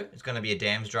Bortoletto. It's going to be a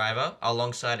dams driver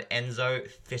alongside Enzo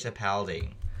Fittipaldi.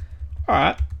 All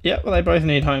right. Yeah. Well, they both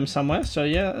need homes somewhere, so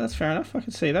yeah, that's fair enough. I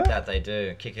can see that. That they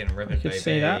do. Kicking and ribbon, I can baby.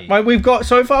 see that. Like we've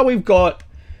got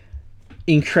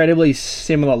incredibly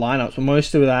similar lineups. But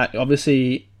most of that,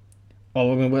 obviously,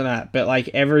 we're going with that. But like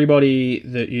everybody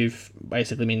that you've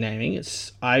basically been naming,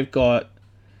 I've got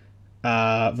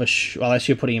unless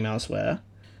you're putting him elsewhere.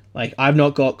 Like I've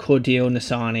not got Cordial,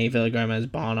 Nisani,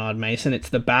 Villagomez, Barnard, Mason. It's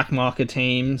the back marker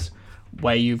teams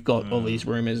where you've got all these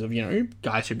rumors of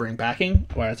guys who bring backing.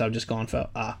 Whereas I've just gone for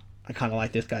I kind of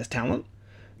like this guy's talent.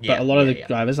 But a lot of the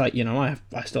drivers, like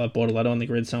I still have Bortoletto on the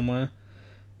grid somewhere.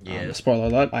 Yeah. Spoiler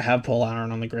alert, I have Paul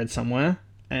Aaron on the grid somewhere.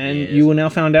 And you will now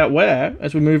find out where,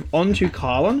 as we move on to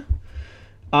Carlin,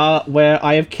 where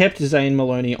I have kept Zane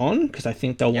Maloney on, because I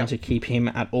think they'll want to keep him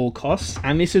at all costs.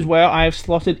 And this is where I have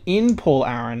slotted in Paul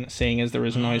Aaron, seeing as there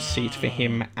is no seat for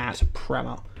him at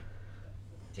Prema.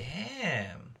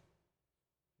 Damn.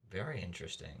 Very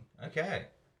interesting. Okay.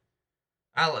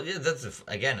 That's,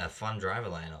 again, a fun driver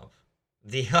lineup.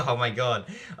 Oh my god,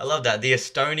 I love that. The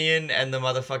Estonian and the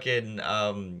motherfucking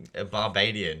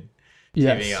Barbadian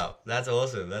teaming up. That's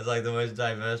awesome. That's like the most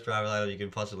diverse driver lineup you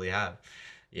could possibly have.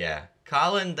 Yeah.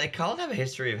 Carlin have a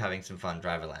history of having some fun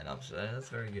driver lineups. That's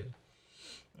very good.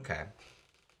 Okay.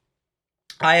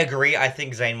 I agree. I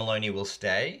think Zane Maloney will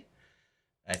stay.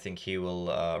 I think he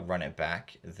will run it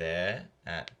back there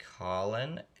at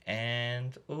Carlin.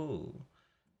 And, oh,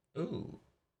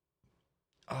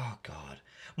 God.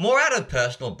 More out of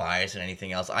personal bias than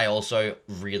anything else, I also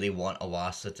really want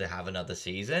Awasa to have another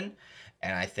season.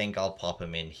 And I think I'll pop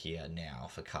him in here now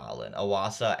for Carlin.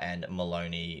 Awasa and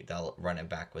Maloney, they'll run it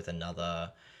back with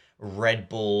another Red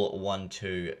Bull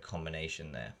 1-2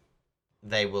 combination there.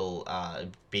 They will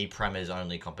be Prema's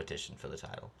only competition for the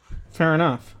title. Fair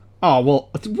enough. Oh, well,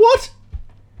 what?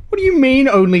 What do you mean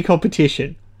only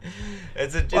competition?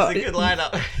 It's a good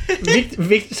lineup.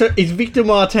 So is Victor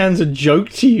Martins a joke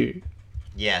to you?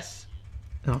 Yes.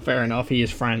 Oh, fair enough. He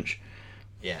is French.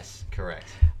 Yes,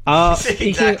 correct.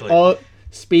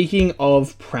 Speaking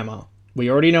of Prema,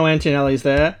 we already know Antonelli's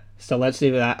there, so let's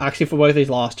leave that. Actually, for both these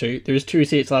last two, there's 2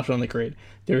 seats left on the grid.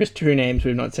 There is 2 names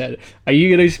we've not said. Are you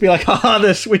going to just be like,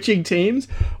 they're switching teams?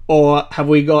 Or have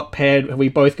we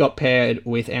both got paired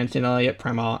with Antonelli at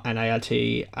Prema and ART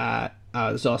at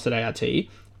Zos at ART,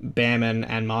 Behrman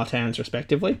and Martins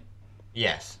respectively?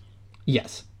 Yes.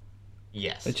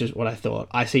 Which is what I thought.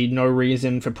 I see no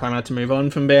reason for Prema to move on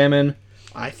from Behrman.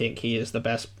 I think he is the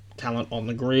best talent on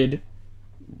the grid.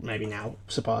 Maybe now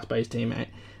surpassed by his teammate.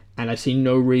 And I see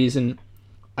no reason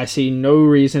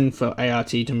for ART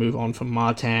to move on from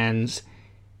Martins.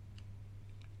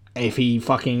 If he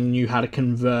fucking knew how to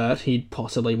convert, he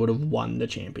possibly would have won the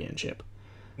championship.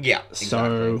 Yeah, exactly.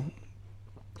 So,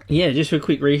 yeah, just for a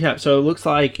quick recap. So it looks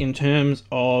like in terms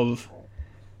of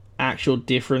actual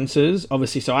differences,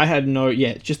 obviously, so I had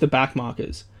just the back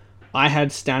markers. I had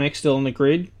Stanek still on the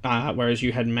grid, whereas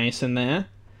you had Mason there.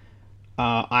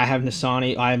 I have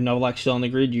Nisani. I have Novak still on the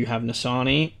grid. You have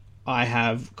Nisani. I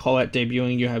have Colette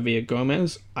debuting. You have Villa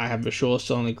Gomez. I have Vashor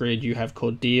still on the grid. You have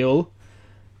Cordial.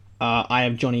 I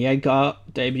have Johnny Edgar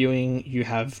debuting. You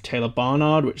have Taylor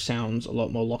Barnard, which sounds a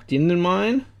lot more locked in than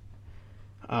mine.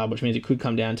 Which means it could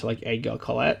come down to like Edgar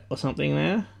Colette or something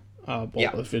there.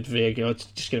 If it's Villa, it's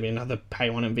just going to be another pay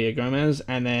one in Villa Gomez.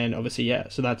 And then obviously,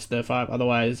 so that's the 5.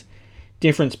 Otherwise,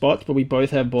 different spots, but we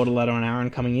both have Bortoletto and Aaron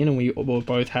coming in, and we will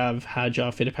both have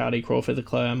Hajar, Fittipaldi, Crawford,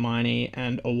 Leclerc, Miney,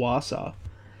 and Awasa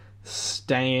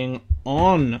staying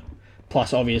on.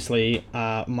 Plus, obviously,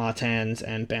 Martins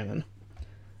and Behrman.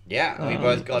 Yeah, we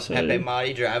both got so- Pepe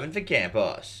Marty driving for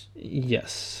Campos.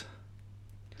 Yes.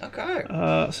 Okay.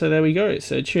 So there we go.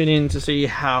 So tune in to see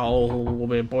how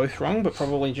we're both wrong, but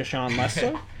probably Jashawn less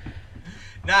so.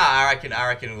 Nah, I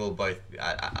reckon we'll both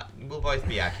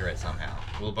be accurate somehow.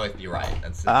 We'll both be right.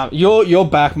 Your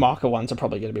back marker ones are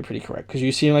probably going to be pretty correct because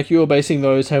you seem like you were basing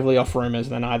those heavily off rumors,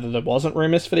 and then either there wasn't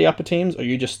rumors for the upper teams, or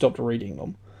you just stopped reading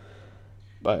them.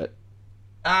 But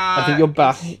I think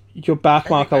your back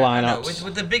marker lineups.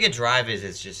 With the bigger drivers,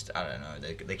 it's just I don't know.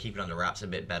 They keep it under wraps a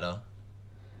bit better.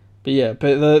 But yeah,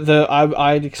 but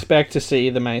I'd expect to see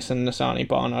the Mason, Nasani,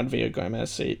 Barnard, Villa Gomez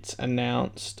seats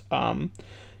announced.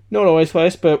 Not always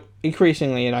placed, but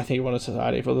increasingly, and I think in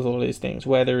society for all of these things,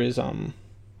 where there is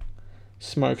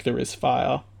smoke, there is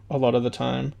fire. A lot of the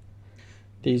time,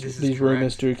 these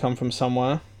rumors do come from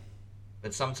somewhere.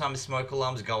 But sometimes smoke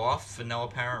alarms go off for no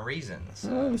apparent reason.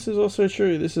 So. This is also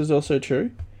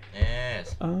true.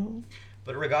 Yes.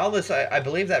 But regardless, I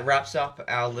believe that wraps up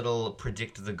our little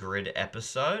Predict the Grid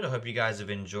episode. I hope you guys have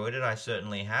enjoyed it. I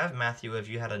certainly have. Matthew, have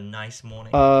you had a nice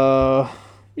morning? Yeah,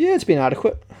 it's been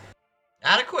adequate.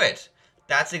 Adequate.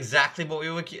 That's exactly what we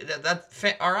were...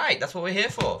 all right, that's what we're here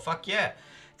for. Fuck yeah.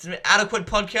 It's an adequate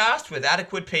podcast with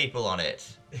adequate people on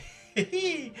it.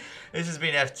 This has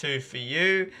been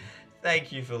F24U.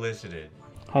 Thank you for listening.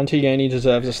 Hunter Yaney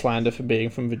deserves a slander for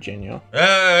being from Virginia.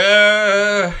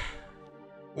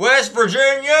 West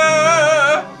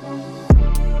Virginia!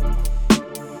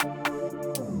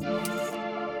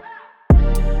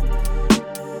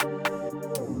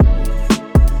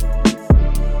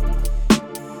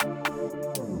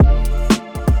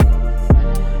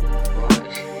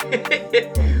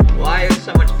 Why in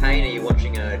so much pain are you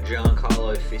watching a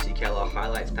Giancarlo Fisichella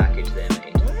highlights package there,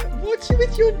 mate? What's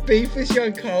with your beef with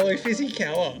Giancarlo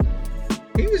Fisichella?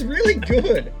 He was really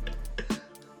good.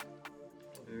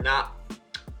 Nah.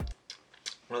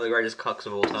 One of the greatest cocks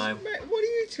of all time. Mate, what are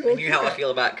you talking You know how I about?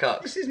 feel about cocks. This is